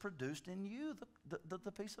fruit that is produced in you,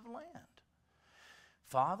 the piece of land.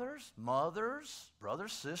 Fathers, mothers,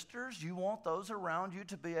 brothers, sisters, you want those around you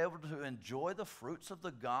to be able to enjoy the fruits of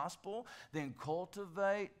the gospel, then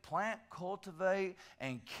plant, cultivate,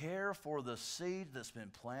 and care for the seed that's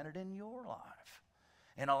been planted in your life.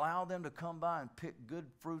 And allow them to come by and pick good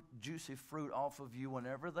fruit, juicy fruit off of you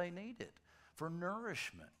whenever they need it for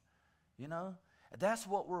nourishment. That's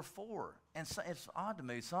what we're for. And so it's odd to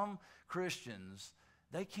me. Some Christians,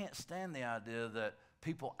 they can't stand the idea that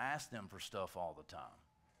people ask them for stuff all the time.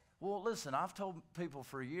 Well, listen, I've told people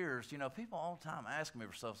for years, people all the time ask me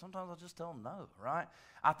for stuff. Sometimes I just tell them no, right?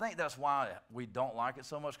 I think that's why we don't like it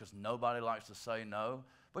so much, because nobody likes to say no.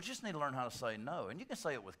 But you just need to learn how to say no. And you can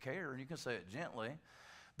say it with care, and you can say it gently.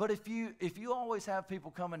 But if you always have people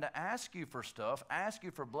coming to ask you for stuff, ask you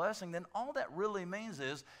for blessing, then all that really means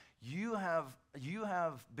is you have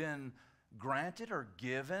been granted or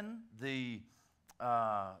given the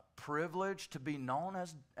privilege to be known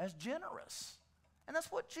as generous. And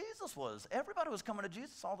that's what Jesus was. Everybody was coming to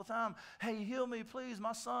Jesus all the time. Hey, heal me, please,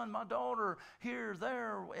 my son, my daughter, here,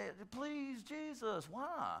 there, please, Jesus.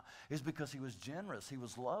 Why? It's because he was generous. He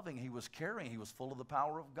was loving. He was caring. He was full of the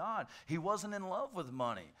power of God. He wasn't in love with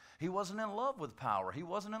money. He wasn't in love with power. He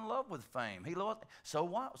wasn't in love with fame. So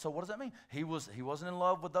what? So what does that mean? He wasn't in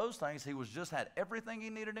love with those things. He had everything he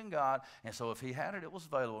needed in God. And so if he had it, it was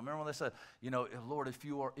available. Remember when they said, Lord,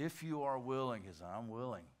 if you are willing, he said, I'm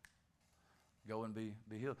willing. Go and be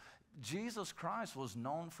healed. Jesus Christ was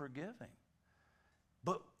known for giving.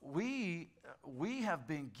 But we have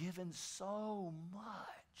been given so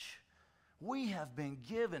much. We have been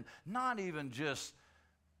given not even just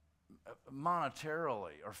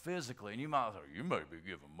monetarily or physically. And you might say, you may be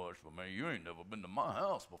given much, but man, you ain't never been to my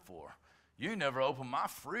house before. You never opened my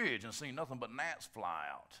fridge and seen nothing but gnats fly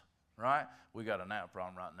out. Right? We got a gnat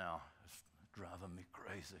problem right now. It's driving me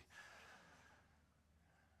crazy.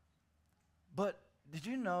 But did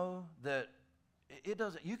you know that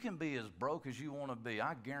you can be as broke as you want to be.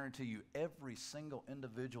 I guarantee you every single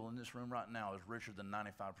individual in this room right now is richer than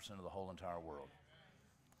 95% of the whole entire world.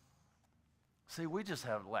 See, we just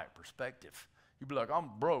lack perspective. You'd be like, I'm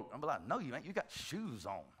broke. I'm like, no, you ain't. You got shoes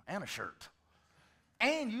on and a shirt.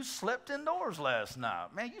 And you slept indoors last night.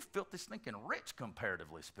 Man, you filthy stinking rich,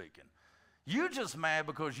 comparatively speaking. You just mad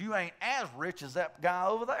because you ain't as rich as that guy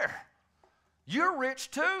over there. You're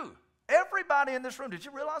rich too. Everybody in this room, did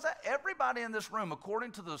you realize that? Everybody in this room,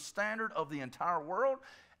 according to the standard of the entire world,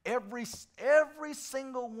 every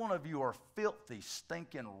single one of you are filthy,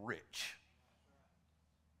 stinking rich.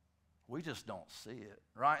 We just don't see it,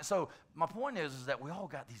 right? So my point is that we all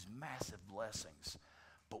got these massive blessings,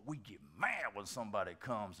 but we get mad when somebody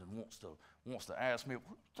comes and wants to ask me, what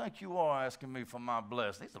do you think you are asking me for my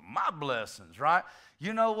blessings? These are my blessings, right?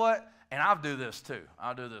 You know what? And I do this too.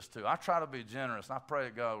 I try to be generous, and I pray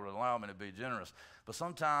that God would allow me to be generous. But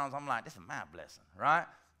sometimes I'm like, this is my blessing, right?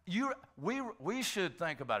 We should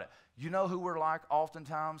think about it. You know who we're like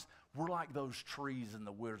oftentimes? We're like those trees in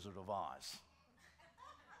the Wizard of Oz.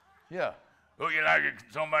 Yeah. Oh, you like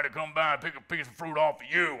somebody come by and pick a piece of fruit off of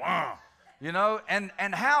you, huh? You know, and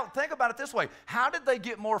how, think about it this way. How did they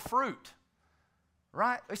get more fruit?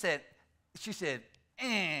 Right? She said,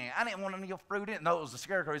 I didn't want none of your fruit in. No, it was the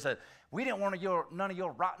scarecrow. He said, we didn't want none of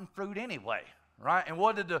your rotten fruit anyway. Right? And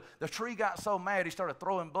what did the tree got so mad, he started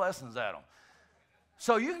throwing blessings at them.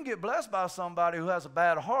 So you can get blessed by somebody who has a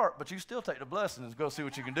bad heart, but you still take the blessings and go see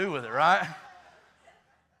what you can do with it, right?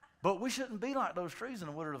 But we shouldn't be like those trees in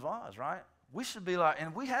the Wizard of Oz, right? We should be like,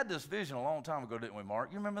 and we had this vision a long time ago, didn't we,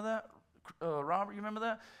 Mark? You remember that? Robert, you remember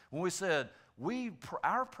that? When we said,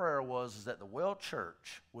 our prayer was that the Well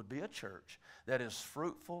Church would be a church that is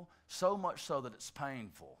fruitful, so much so that it's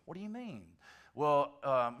painful. What do you mean? Well,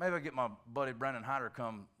 maybe I'll get my buddy Brandon Hyder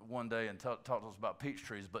come one day and talk to us about peach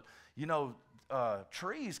trees. But, you know,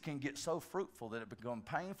 trees can get so fruitful that it becomes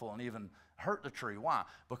painful and even hurt the tree. Why?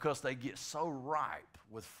 Because they get so ripe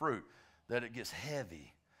with fruit that it gets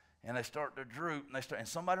heavy. And they start to droop, and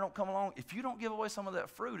somebody don't come along. If you don't give away some of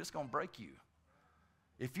that fruit, it's going to break you.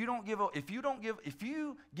 If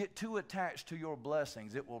you get too attached to your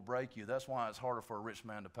blessings, it will break you. That's why it's harder for a rich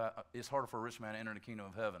man to enter the kingdom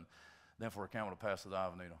of heaven than for a camel to pass the eye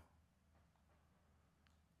of a needle.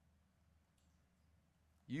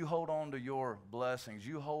 You hold on to your blessings.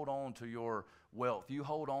 You hold on to your wealth. You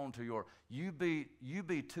hold on to you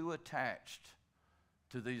be too attached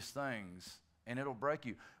to these things, and it'll break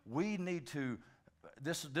you. We need to,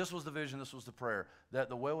 this was the vision, this was the prayer, that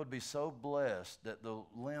the well would be so blessed that the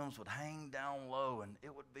limbs would hang down low, and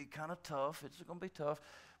it would be kind of tough. It's going to be tough,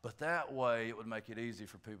 but that way it would make it easy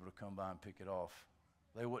for people to come by and pick it off.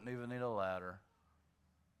 They wouldn't even need a ladder.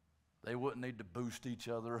 They wouldn't need to boost each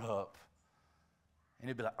other up. And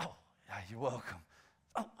he'd be like, oh, yeah, you're welcome.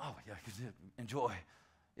 Oh, yeah, enjoy.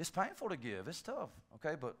 It's painful to give. It's tough,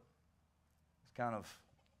 okay? But it's kind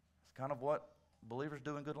of what believers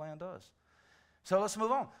do in good land does. So let's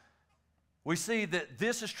move on. We see that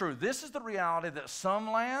this is true. This is the reality that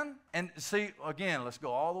some land, and see, again, let's go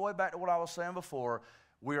all the way back to what I was saying before.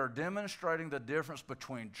 We are demonstrating the difference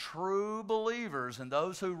between true believers and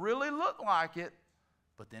those who really look like it,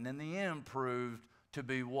 but then in the end proved to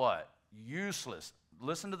be what? Useless.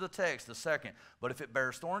 Listen to the text, the second. But if it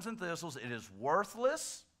bears thorns and thistles, it is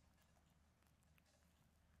worthless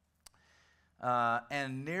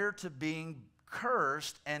and near to being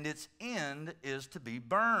cursed, and its end is to be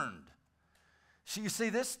burned. So you see,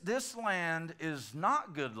 this land is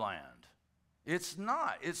not good land. It's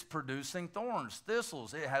not. It's producing thorns,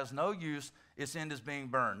 thistles. It has no use. Its end is being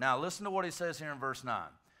burned. Now listen to what he says here in verse 9.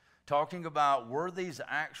 Talking about, were these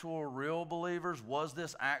actual real believers? Was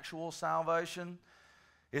this actual salvation?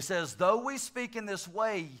 It says, though we speak in this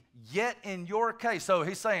way, yet in your case. So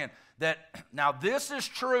he's saying that, now this is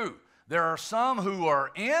true. There are some who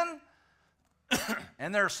are in,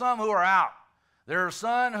 and there are some who are out. There are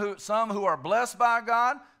some who are blessed by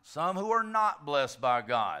God, some who are not blessed by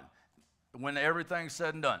God when everything's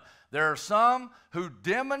said and done. There are some who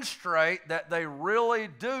demonstrate that they really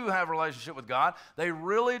do have a relationship with God. They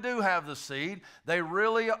really do have the seed. They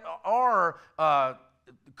really are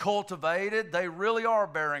cultivated. They really are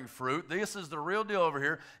bearing fruit. This is the real deal over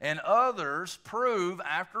here. And others prove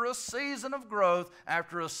after a season of growth,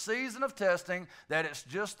 after a season of testing, that it's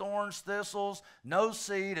just thorns, thistles, no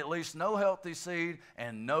seed, at least no healthy seed,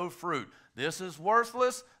 and no fruit. This is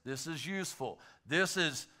worthless. This is useful. This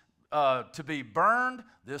is to be burned.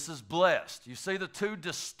 This is blessed. You see the two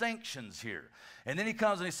distinctions here. And then he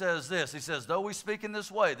comes and he says this. He says, though we speak in this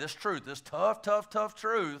way, this truth, this tough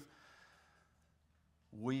truth,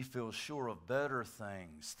 we feel sure of better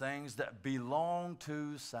things, things that belong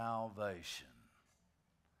to salvation,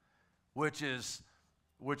 which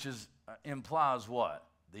implies what?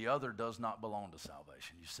 The other does not belong to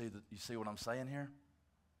salvation. You see what I'm saying here?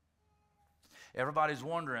 Everybody's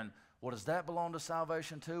wondering, well, does that belong to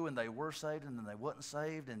salvation too? And they were saved and then they wasn't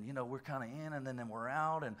saved, and you know, we're kind of in and then we're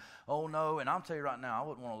out, and oh no. And I'll tell you right now, I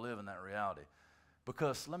wouldn't want to live in that reality,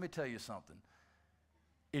 because let me tell you something.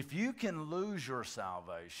 If you can lose your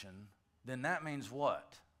salvation, then that means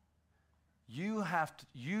what? You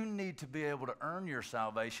need to be able to earn your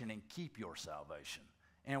salvation and keep your salvation.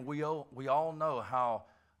 And we all know how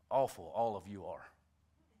awful all of you are.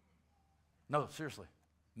 No, seriously.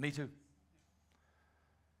 Me too.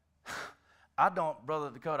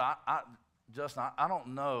 Brother Dakota, Justin, I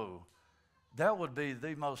don't know. That would be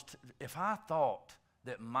the most, if I thought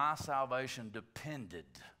that my salvation depended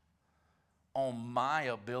on my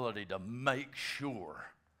ability to make sure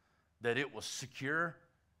that it was secure,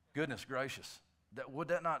 goodness gracious, that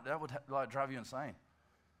would like drive you insane.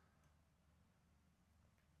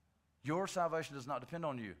 Your salvation does not depend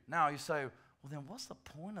on you. Now you say, well, then what's the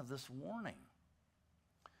point of this warning?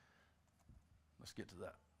 Let's get to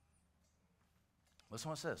that. Listen to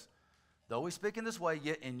what it says. Though we speak in this way,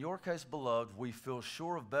 yet in your case, beloved, we feel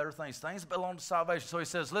sure of better things. Things that belong to salvation. So he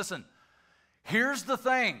says, listen, here's the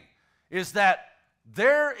thing, is that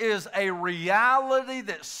there is a reality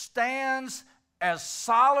that stands as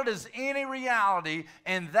solid as any reality,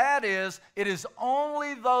 and that is, it is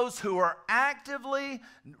only those who are actively,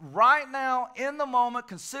 right now, in the moment,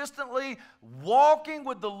 consistently walking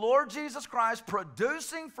with the Lord Jesus Christ,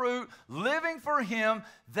 producing fruit, living for Him,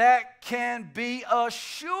 that can be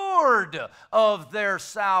assured of their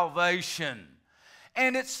salvation.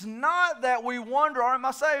 And it's not that we wonder, am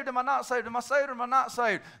I saved, am I not saved, am I saved, or am I not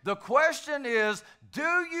saved? The question is,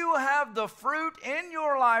 do you have the fruit in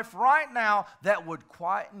your life right now that would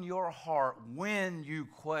quieten your heart when you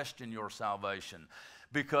question your salvation?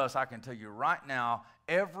 Because I can tell you right now,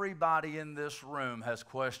 everybody in this room has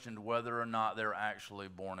questioned whether or not they're actually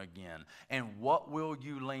born again. And what will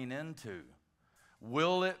you lean into?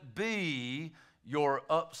 Will it be your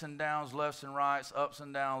ups and downs, lefts and rights, ups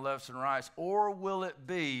and downs, lefts and rights, or will it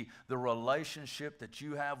be the relationship that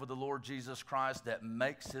you have with the Lord Jesus Christ that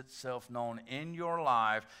makes itself known in your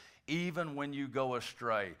life even when you go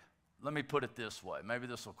astray? Let me put it this way. Maybe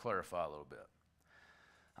this will clarify a little bit.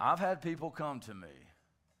 I've had people come to me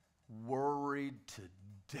worried to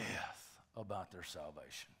death about their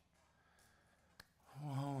salvation.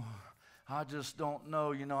 Oh, I just don't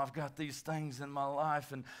know. You know, I've got these things in my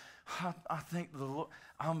life, and I think the Lord,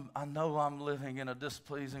 I know I'm living in a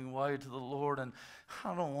displeasing way to the Lord, and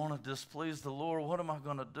I don't want to displease the Lord. What am I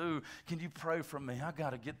going to do? Can you pray for me? I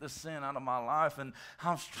got to get this sin out of my life, and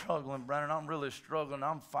I'm struggling, Brandon. I'm really struggling.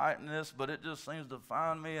 I'm fighting this, but it just seems to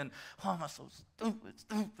find me, and why am I so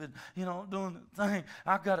stupid? You know, doing the thing.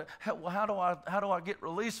 I got to. How do I get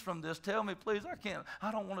released from this? Tell me, please.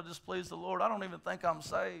 I don't want to displease the Lord. I don't even think I'm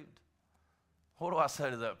saved. What do I say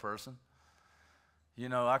to that person? You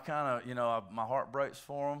know, I kind of, my heart breaks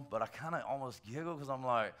for them, but I kind of almost giggle because I'm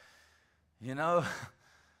like, you know,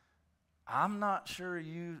 I'm not sure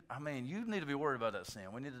you need to be worried about that sin.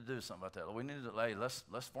 We need to do something about that. We need to,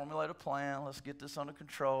 let's formulate a plan. Let's get this under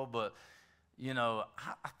control. But, you know,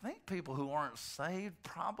 I think people who aren't saved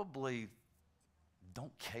probably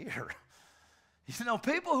don't care. You know,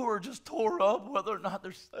 people who are just tore up whether or not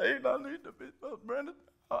they're saved, I need to be, Brandon,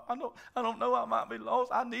 I don't know, I might be lost.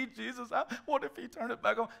 I need Jesus. What if He turned it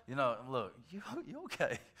back on? You know, look, you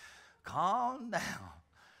okay. Calm down.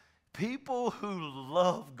 People who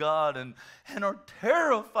love God and are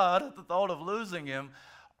terrified at the thought of losing Him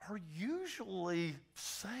are usually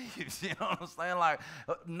saved. You know what I'm saying? Like,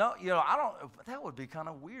 no, you know, that would be kind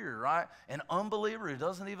of weird, right? An unbeliever who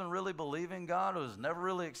doesn't even really believe in God, who has never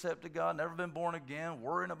really accepted God, never been born again,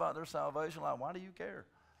 worrying about their salvation, like, why do you care?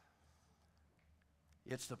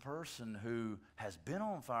 It's the person who has been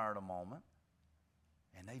on fire at a moment,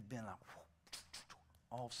 and they've been like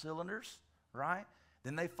all cylinders, right?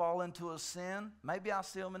 Then they fall into a sin. Maybe I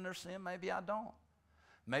see them in their sin, maybe I don't.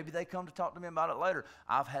 Maybe they come to talk to me about it later.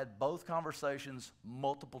 I've had both conversations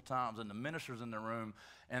multiple times, and the ministers in the room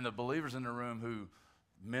and the believers in the room who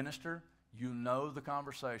minister, you know the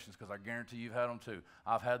conversations, because I guarantee you've had them too.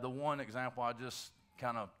 I've had the one example I just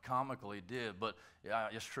kind of comically did, but yeah,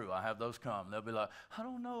 it's true. I have those come. They'll be like, I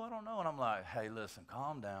don't know. And I'm like, hey, listen,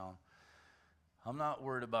 calm down. I'm not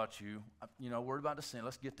worried about you. Worried about the sin.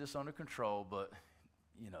 Let's get this under control. But,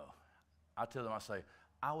 you know, I tell them, I say,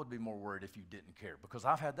 I would be more worried if you didn't care, because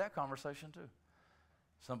I've had that conversation too.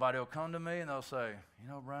 Somebody will come to me and they'll say, you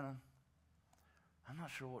know, Brandon, I'm not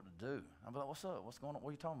sure what to do. I'm like, what's up? What's going on? What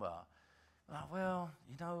are you talking about? I'm like, well,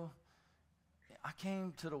 you know, I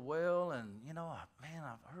came to the well, and, you know,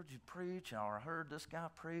 I've heard you preach, or I heard this guy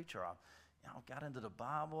preach, or I got into the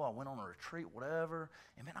Bible, I went on a retreat, whatever,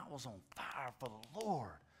 and, man, I was on fire for the Lord.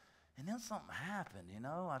 And then something happened, you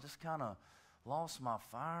know. I just kind of lost my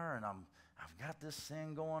fire, and I've got this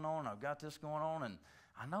sin going on, I've got this going on, and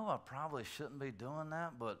I know I probably shouldn't be doing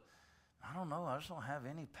that, but I don't know, I just don't have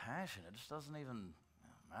any passion. It just doesn't even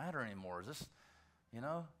matter anymore. Is this, you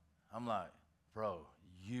know? I'm like, bro,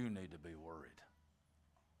 you need to be worried.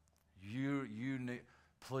 You need,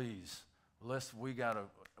 please, we gotta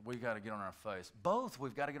get on our face.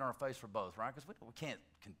 We've got to get on our face for both, right? Because we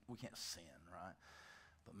can't sin, right?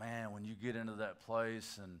 But man, when you get into that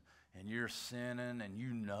place and you're sinning, and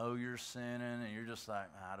you know you're sinning, and you're just like,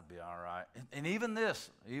 it'll be all right. And even this,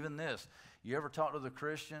 you ever talk to the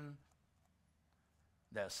Christian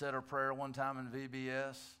that said a prayer one time in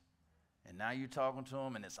VBS, and now you're talking to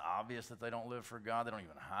them, and it's obvious that they don't live for God. They don't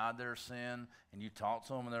even hide their sin. And you talk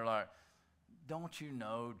to them, and they're like, don't you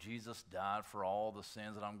know Jesus died for all the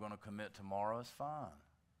sins that I'm going to commit tomorrow? It's fine.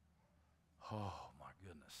 Oh, my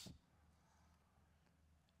goodness.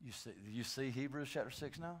 You see Hebrews chapter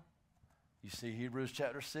 6 now? You see Hebrews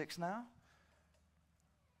chapter 6 now?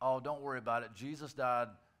 Oh, don't worry about it. Jesus died.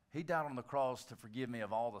 He died on the cross to forgive me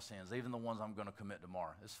of all the sins, even the ones I'm going to commit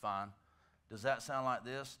tomorrow. It's fine. Does that sound like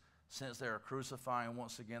this? Since they are crucifying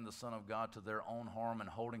once again the Son of God to their own harm and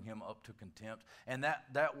holding him up to contempt. And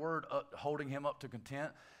that word, holding him up to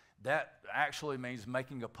contempt, that actually means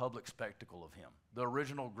making a public spectacle of him. The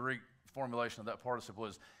original Greek formulation of that participle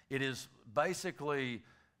is, it is basically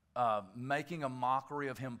making a mockery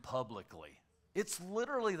of him publicly. It's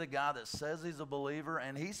literally the guy that says he's a believer,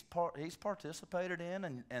 and he's participated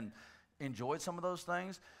in and enjoyed some of those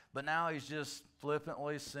things, but now he's just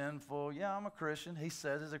flippantly sinful. Yeah, I'm a Christian. He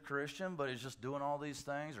says he's a Christian, but he's just doing all these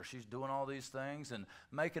things, or she's doing all these things and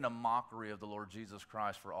making a mockery of the Lord Jesus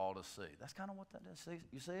Christ for all to see. That's kind of what that is. See,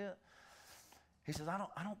 you see it? He says, I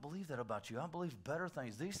don't believe that about you. I believe better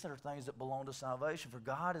things. These are things that belong to salvation. For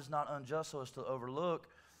God is not unjust so as to overlook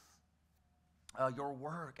your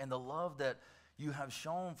work and the love that you have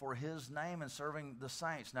shown for his name in serving the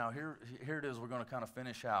saints. Now, here it is. We're going to kind of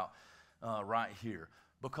finish out right here,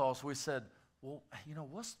 because we said, well, you know,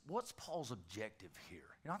 what's Paul's objective here?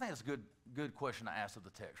 You know, I think it's a good question to ask of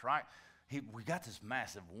the text, right? We got this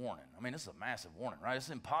massive warning. I mean, this is a massive warning, right? It's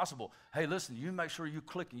impossible. Hey, listen, you make sure you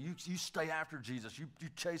click, you stay after Jesus. You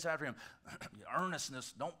chase after him.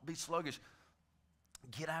 Earnestness, don't be sluggish.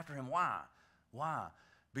 Get after him. Why?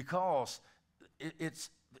 Because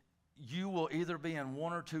you will either be in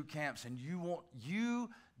one or two camps, and you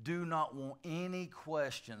do not want any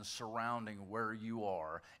questions surrounding where you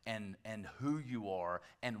are and who you are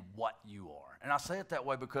and what you are. And I say it that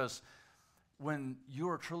way because when you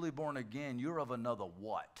are truly born again, you're of another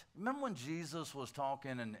what. Remember when Jesus was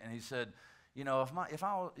talking and he said, you know, if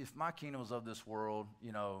my kingdom was of this world,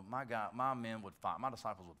 you know, my men would fight, my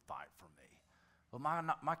disciples would fight for me. But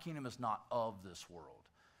my kingdom is not of this world.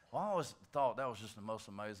 Well, I always thought that was just the most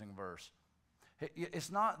amazing verse.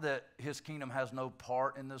 It's not that his kingdom has no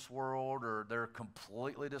part in this world or they're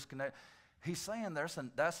completely disconnected. He's saying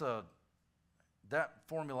that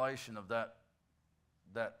formulation of that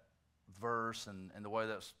verse and the way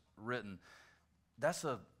that's written, that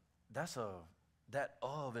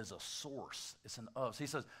of is a source. It's an of. So he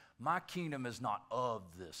says, my kingdom is not of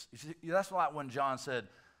this. That's like when John said,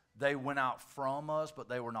 they went out from us, but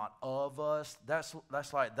they were not of us. That's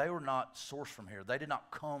like they were not sourced from here. They did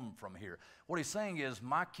not come from here. What he's saying is,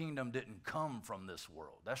 my kingdom didn't come from this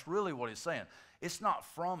world. That's really what he's saying. It's not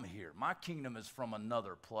from here. My kingdom is from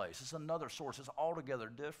another place. It's another source. It's altogether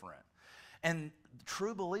different. And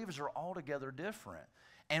true believers are altogether different.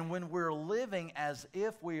 And when we're living as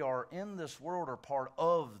if we are in this world or part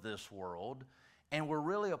of this world, and we're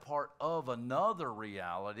really a part of another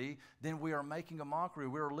reality, then we are making a mockery.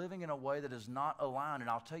 We are living in a way that is not aligned. And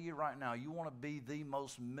I'll tell you right now, you want to be the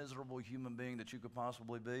most miserable human being that you could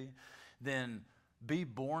possibly be, then be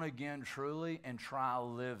born again truly and try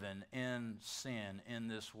living in sin in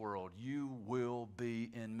this world. You will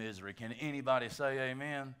be in misery. Can anybody say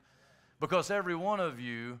amen? Because every one of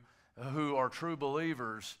you who are true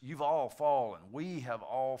believers, you've all fallen. We have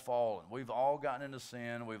all fallen. We've all gotten into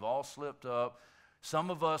sin. We've all slipped up.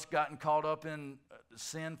 Some of us gotten caught up in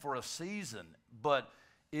sin for a season, but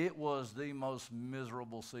it was the most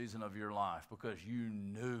miserable season of your life because you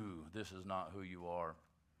knew this is not who you are.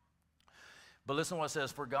 But listen to what it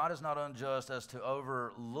says, for God is not unjust as to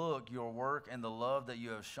overlook your work and the love that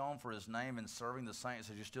you have shown for his name in serving the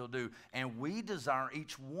saints as you still do. And we desire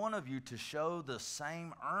each one of you to show the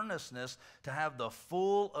same earnestness, to have the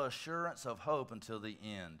full assurance of hope until the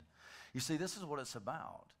end. You see, this is what it's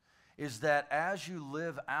about. Is that as you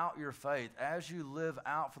live out your faith, as you live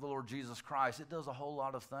out for the Lord Jesus Christ, it does a whole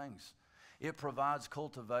lot of things. It provides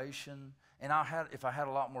cultivation. And if I had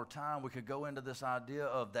a lot more time, we could go into this idea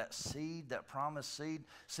of that seed, that promised seed.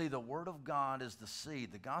 See, the Word of God is the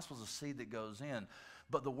seed. The gospel is a seed that goes in.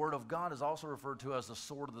 But the Word of God is also referred to as the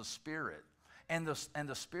sword of the Spirit. And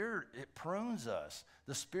the Spirit, it prunes us.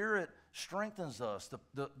 The Spirit strengthens us.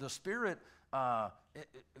 The Spirit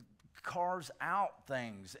carves out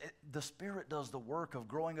things. The Spirit does the work of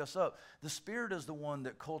growing us up. The Spirit is the one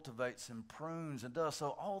that cultivates and prunes and does.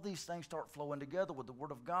 So all these things start flowing together with the Word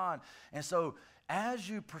of God. And so as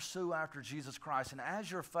you pursue after Jesus Christ and as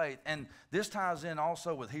your faith, and this ties in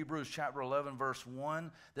also with Hebrews chapter 11 verse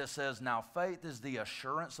 1 that says, now faith is the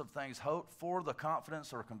assurance of things hoped for, the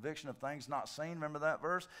confidence or conviction of things not seen. Remember that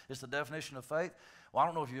verse? It's the definition of faith. Well, I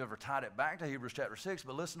don't know if you ever tied it back to Hebrews chapter 6,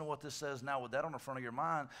 but listen to what this says now with that on the front of your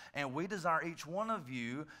mind. And we desire each one of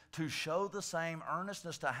you to show the same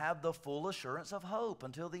earnestness, to have the full assurance of hope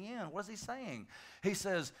until the end. What is he saying? He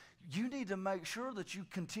says, you need to make sure that you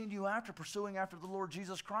continue pursuing after the Lord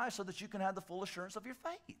Jesus Christ so that you can have the full assurance of your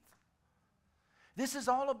faith. This is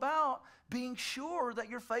all about being sure that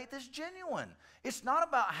your faith is genuine. It's not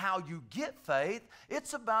about how you get faith.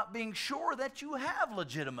 It's about being sure that you have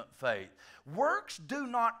legitimate faith. Works do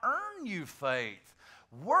not earn you faith.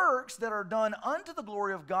 Works that are done unto the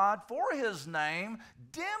glory of God for His name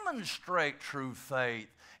demonstrate true faith.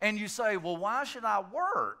 And you say, well, why should I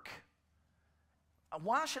work?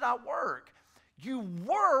 Why should I work? You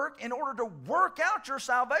work in order to work out your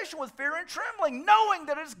salvation with fear and trembling, knowing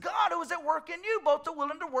that it's God who is at work in you, both to will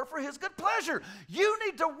and to work for His good pleasure. You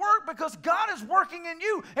need to work because God is working in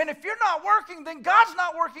you. And if you're not working, then God's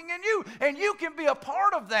not working in you. And you can be a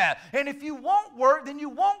part of that. And if you won't work, then you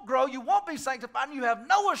won't grow, you won't be sanctified, and you have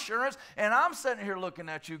no assurance. And I'm sitting here looking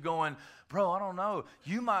at you going, bro, I don't know.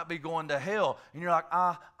 You might be going to hell. And you're like,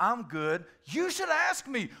 I'm good. You should ask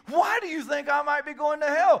me, why do you think I might be going to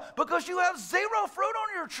hell? Because you have zero fruit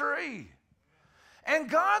on your tree. And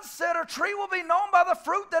God said a tree will be known by the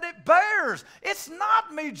fruit that it bears. It's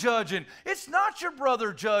not me judging. It's not your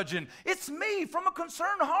brother judging. It's me from a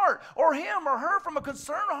concerned heart, or him or her from a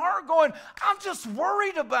concerned heart going, I'm just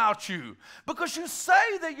worried about you. Because you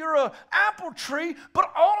say that you're an apple tree, but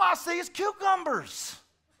all I see is cucumbers.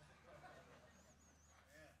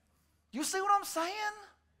 You see what I'm saying?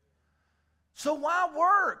 So why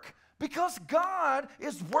work? Because God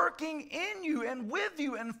is working in you and with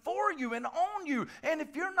you and for you and on you. And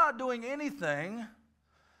if you're not doing anything,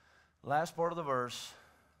 last part of the verse,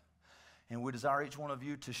 and we desire each one of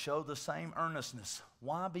you to show the same earnestness.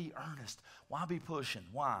 Why be earnest? Why be pushing?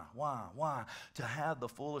 Why? To have the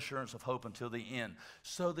full assurance of hope until the end.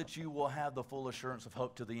 So that you will have the full assurance of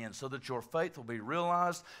hope to the end. So that your faith will be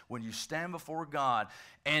realized when you stand before God.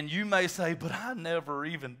 And you may say, but I never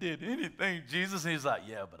even did anything, Jesus. And He's like,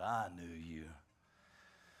 yeah, but I knew you.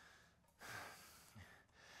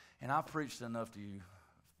 And I preached enough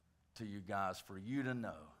to you guys for you to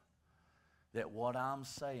know that what I'm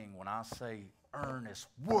saying when I say earnest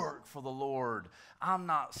work for the Lord, I'm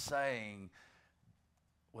not saying,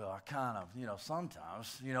 well, I kind of,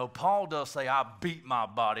 sometimes, Paul does say, I beat my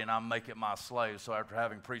body and I make it my slave, so after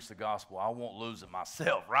having preached the gospel, I won't lose it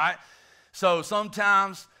myself, right? So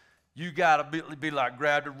sometimes you got to be like,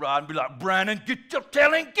 grab the rod and be like, Brandon, get your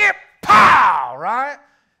tail and get pow, right?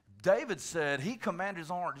 David said, he commanded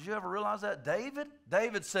his arm. Did you ever realize that?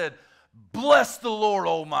 David said, bless the Lord,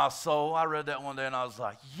 oh my soul. I read that one day and I was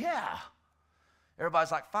like, yeah.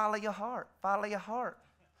 Everybody's like, follow your heart, follow your heart.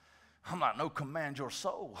 I'm like, no, command your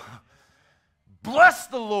soul. Bless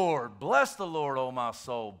the Lord, oh my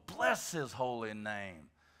soul. Bless His holy name.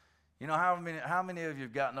 You know, how many of you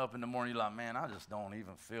have gotten up in the morning, you're like, man, I just don't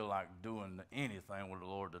even feel like doing anything with the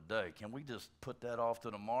Lord today. Can we just put that off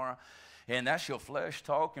to tomorrow? And that's your flesh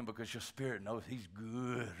talking because your spirit knows He's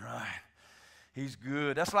good, right? He's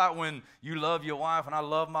good. That's like when you love your wife and I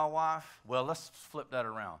love my wife. Well, let's flip that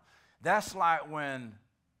around. That's like when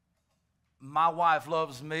my wife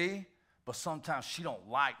loves me, but sometimes she don't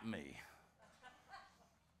like me.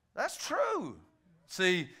 That's true.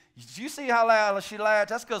 See, you see how loud she laughed?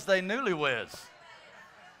 That's because they newlyweds.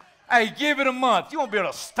 Hey, give it a month. You won't be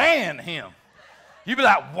able to stand him. You'll be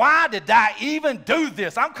like, why did I even do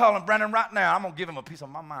this? I'm calling Brandon right now. I'm going to give him a piece of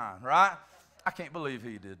my mind, right? I can't believe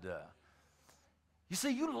he did that. You see,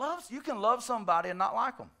 you can love somebody and not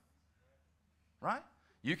like them, right?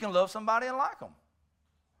 You can love somebody and like them.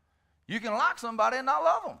 You can like somebody and not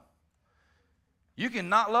love them. You can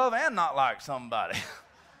not love and not like somebody.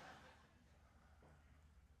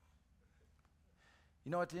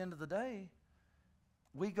 You know, at the end of the day,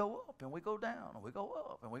 we go up and we go down, and we go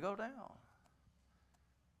up and we go down.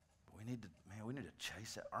 But we need to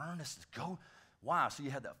chase that earnestness. Go. Why? So you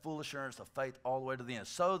have that full assurance of faith all the way to the end,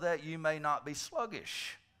 so that you may not be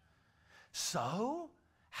sluggish. So,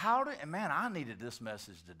 man, I needed this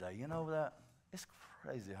message today. You know that? It's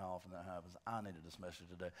crazy how often that happens. I needed this message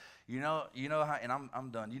today. You know how, and I'm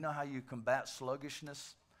done. You know how you combat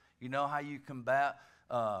sluggishness? You know how you combat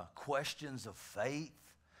questions of faith?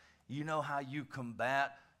 You know how you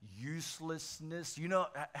combat uselessness? You know,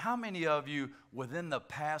 how many of you within the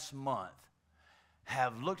past month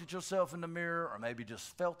have looked at yourself in the mirror, or maybe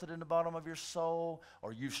just felt it in the bottom of your soul,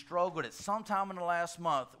 or you've struggled at some time in the last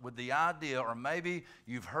month with the idea, or maybe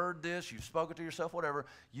you've heard this, you've spoken to yourself, whatever,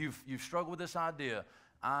 you've struggled with this idea,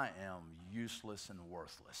 I am useless and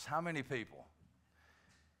worthless. How many people?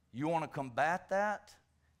 You want to combat that?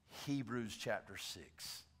 Hebrews chapter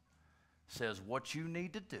 6 says what you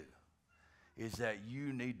need to do is that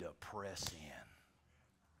you need to press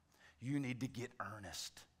in. You need to get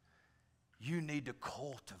earnest. You need to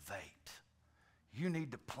cultivate. You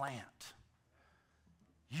need to plant.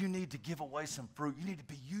 You need to give away some fruit. You need to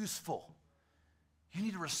be useful. You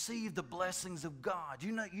need to receive the blessings of God.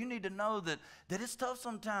 You need to know that it's tough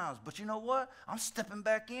sometimes. But you know what? I'm stepping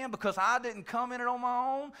back in because I didn't come in it on my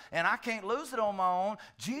own, and I can't lose it on my own.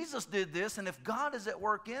 Jesus did this, and if God is at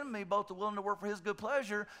work in me, both the willing to work for his good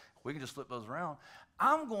pleasure, we can just flip those around.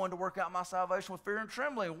 I'm going to work out my salvation with fear and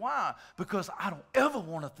trembling. Why? Because I don't ever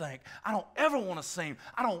want to think. I don't ever want to seem.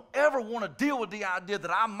 I don't ever want to deal with the idea that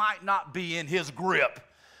I might not be in his grip.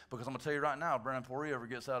 Because I'm going to tell you right now, Brandon, before he ever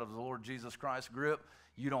gets out of the Lord Jesus Christ's grip,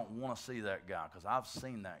 you don't want to see that guy, because I've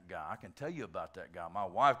seen that guy. I can tell you about that guy. My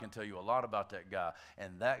wife can tell you a lot about that guy.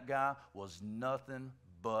 And that guy was nothing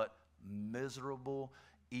but miserable,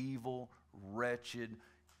 evil, wretched,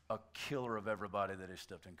 a killer of everybody that he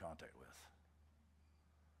stepped in contact with.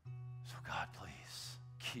 So God, please,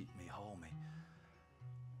 keep me, hold me,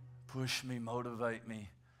 push me, motivate me.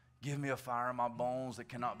 Give me a fire in my bones that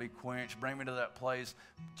cannot be quenched. Bring me to that place.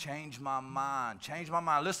 Change my mind. Change my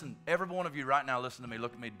mind. Listen, every one of you right now, listen to me.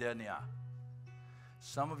 Look at me dead in the eye.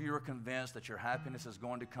 Some of you are convinced that your happiness is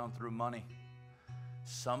going to come through money.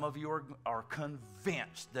 Some of you are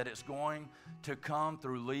convinced that it's going to come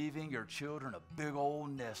through leaving your children a big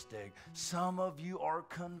old nest egg. Some of you are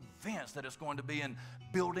convinced that it's going to be in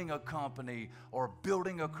building a company or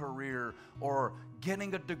building a career or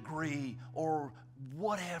getting a degree or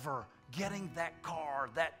whatever, getting that car,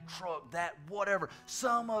 that truck, that whatever.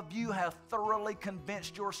 Some of you have thoroughly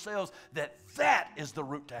convinced yourselves that that is the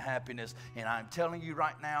route to happiness. And I'm telling you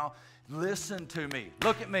right now, listen to me,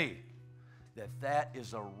 look at me, that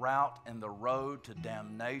is a route and the road to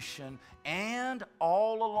damnation. And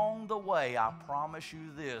all along the way, I promise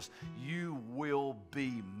you this, you will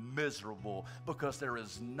be miserable, because there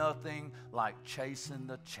is nothing like chasing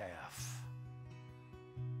the chaff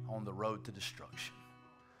on the road to destruction,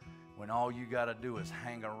 when all you got to do is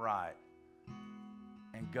hang a right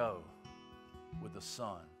and go with the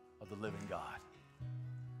Son of the living God.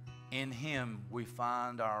 In him we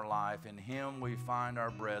find our life. In him we find our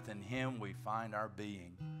breath. In him we find our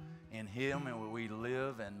being. In him we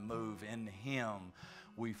live and move. In him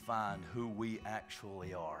we find who we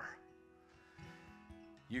actually are.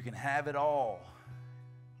 You can have it all,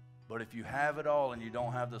 but if you have it all and you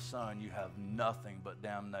don't have the Son, you have nothing but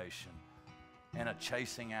damnation and a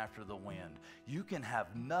chasing after the wind. You can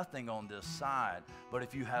have nothing on this side, but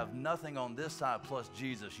if you have nothing on this side plus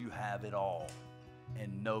Jesus, you have it all,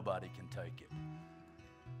 and nobody can take it.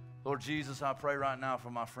 Lord Jesus, I pray right now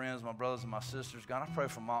for my friends, my brothers, and my sisters. God, I pray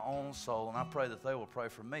for my own soul, and I pray that they will pray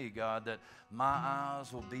for me, God, that my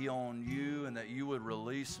eyes will be on you, and that you would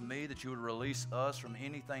release me, that you would release us from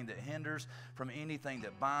anything that hinders, from anything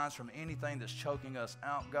that binds, from anything that's choking us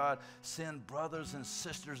out, God. Send brothers and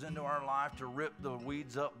sisters into our life to rip the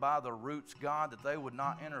weeds up by the roots, God, that they would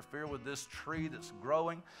not interfere with this tree that's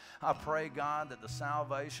growing. I pray, God, that the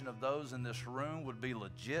salvation of those in this room would be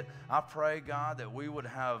legit. I pray, God, that we would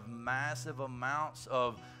have massive amounts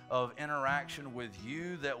of interaction with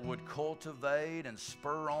you that would cultivate and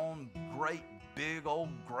spur on great big old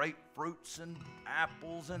grapefruits and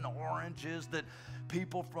apples and oranges, that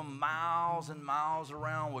people from miles and miles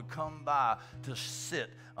around would come by to sit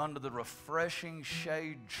under the refreshing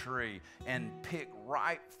shade tree and pick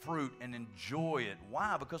ripe fruit and enjoy it.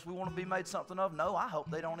 Why? Because we want to be made something of? No, I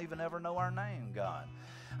hope they don't even ever know our name, God.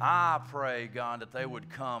 I pray, God, that they would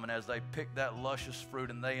come, and as they pick that luscious fruit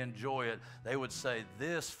and they enjoy it, they would say,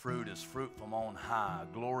 this fruit is fruit from on high.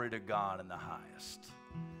 Glory to God in the highest.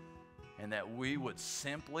 And that we would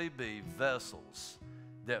simply be vessels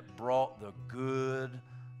that brought the good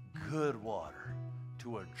water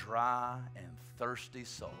to a dry and thirsty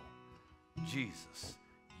soul. Jesus,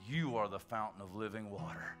 you are the fountain of living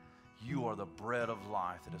water. You are the bread of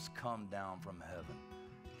life that has come down from heaven.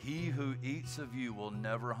 He who eats of you will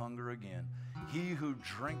never hunger again. He who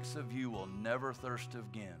drinks of you will never thirst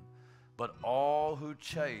again. But all who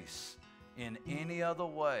chase in any other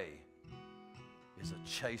way is a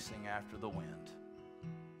chasing after the wind.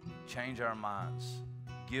 Change our minds.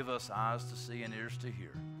 Give us eyes to see and ears to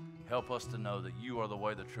hear. Help us to know that you are the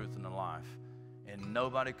way, the truth, and the life. And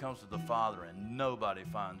nobody comes to the Father, and nobody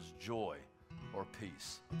finds joy or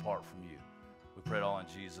peace apart from you. We pray it all in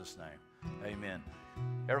Jesus' name. Amen.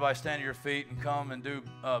 Everybody stand to your feet and come and do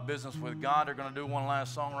business with God. They're going to do one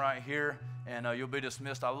last song right here, and you'll be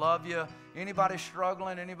dismissed. I love you. Anybody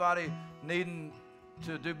struggling, anybody needing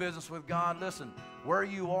to do business with God, listen, where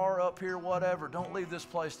you are up here, whatever, don't leave this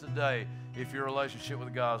place today if your relationship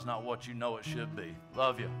with God is not what you know it should be.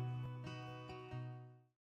 Love you.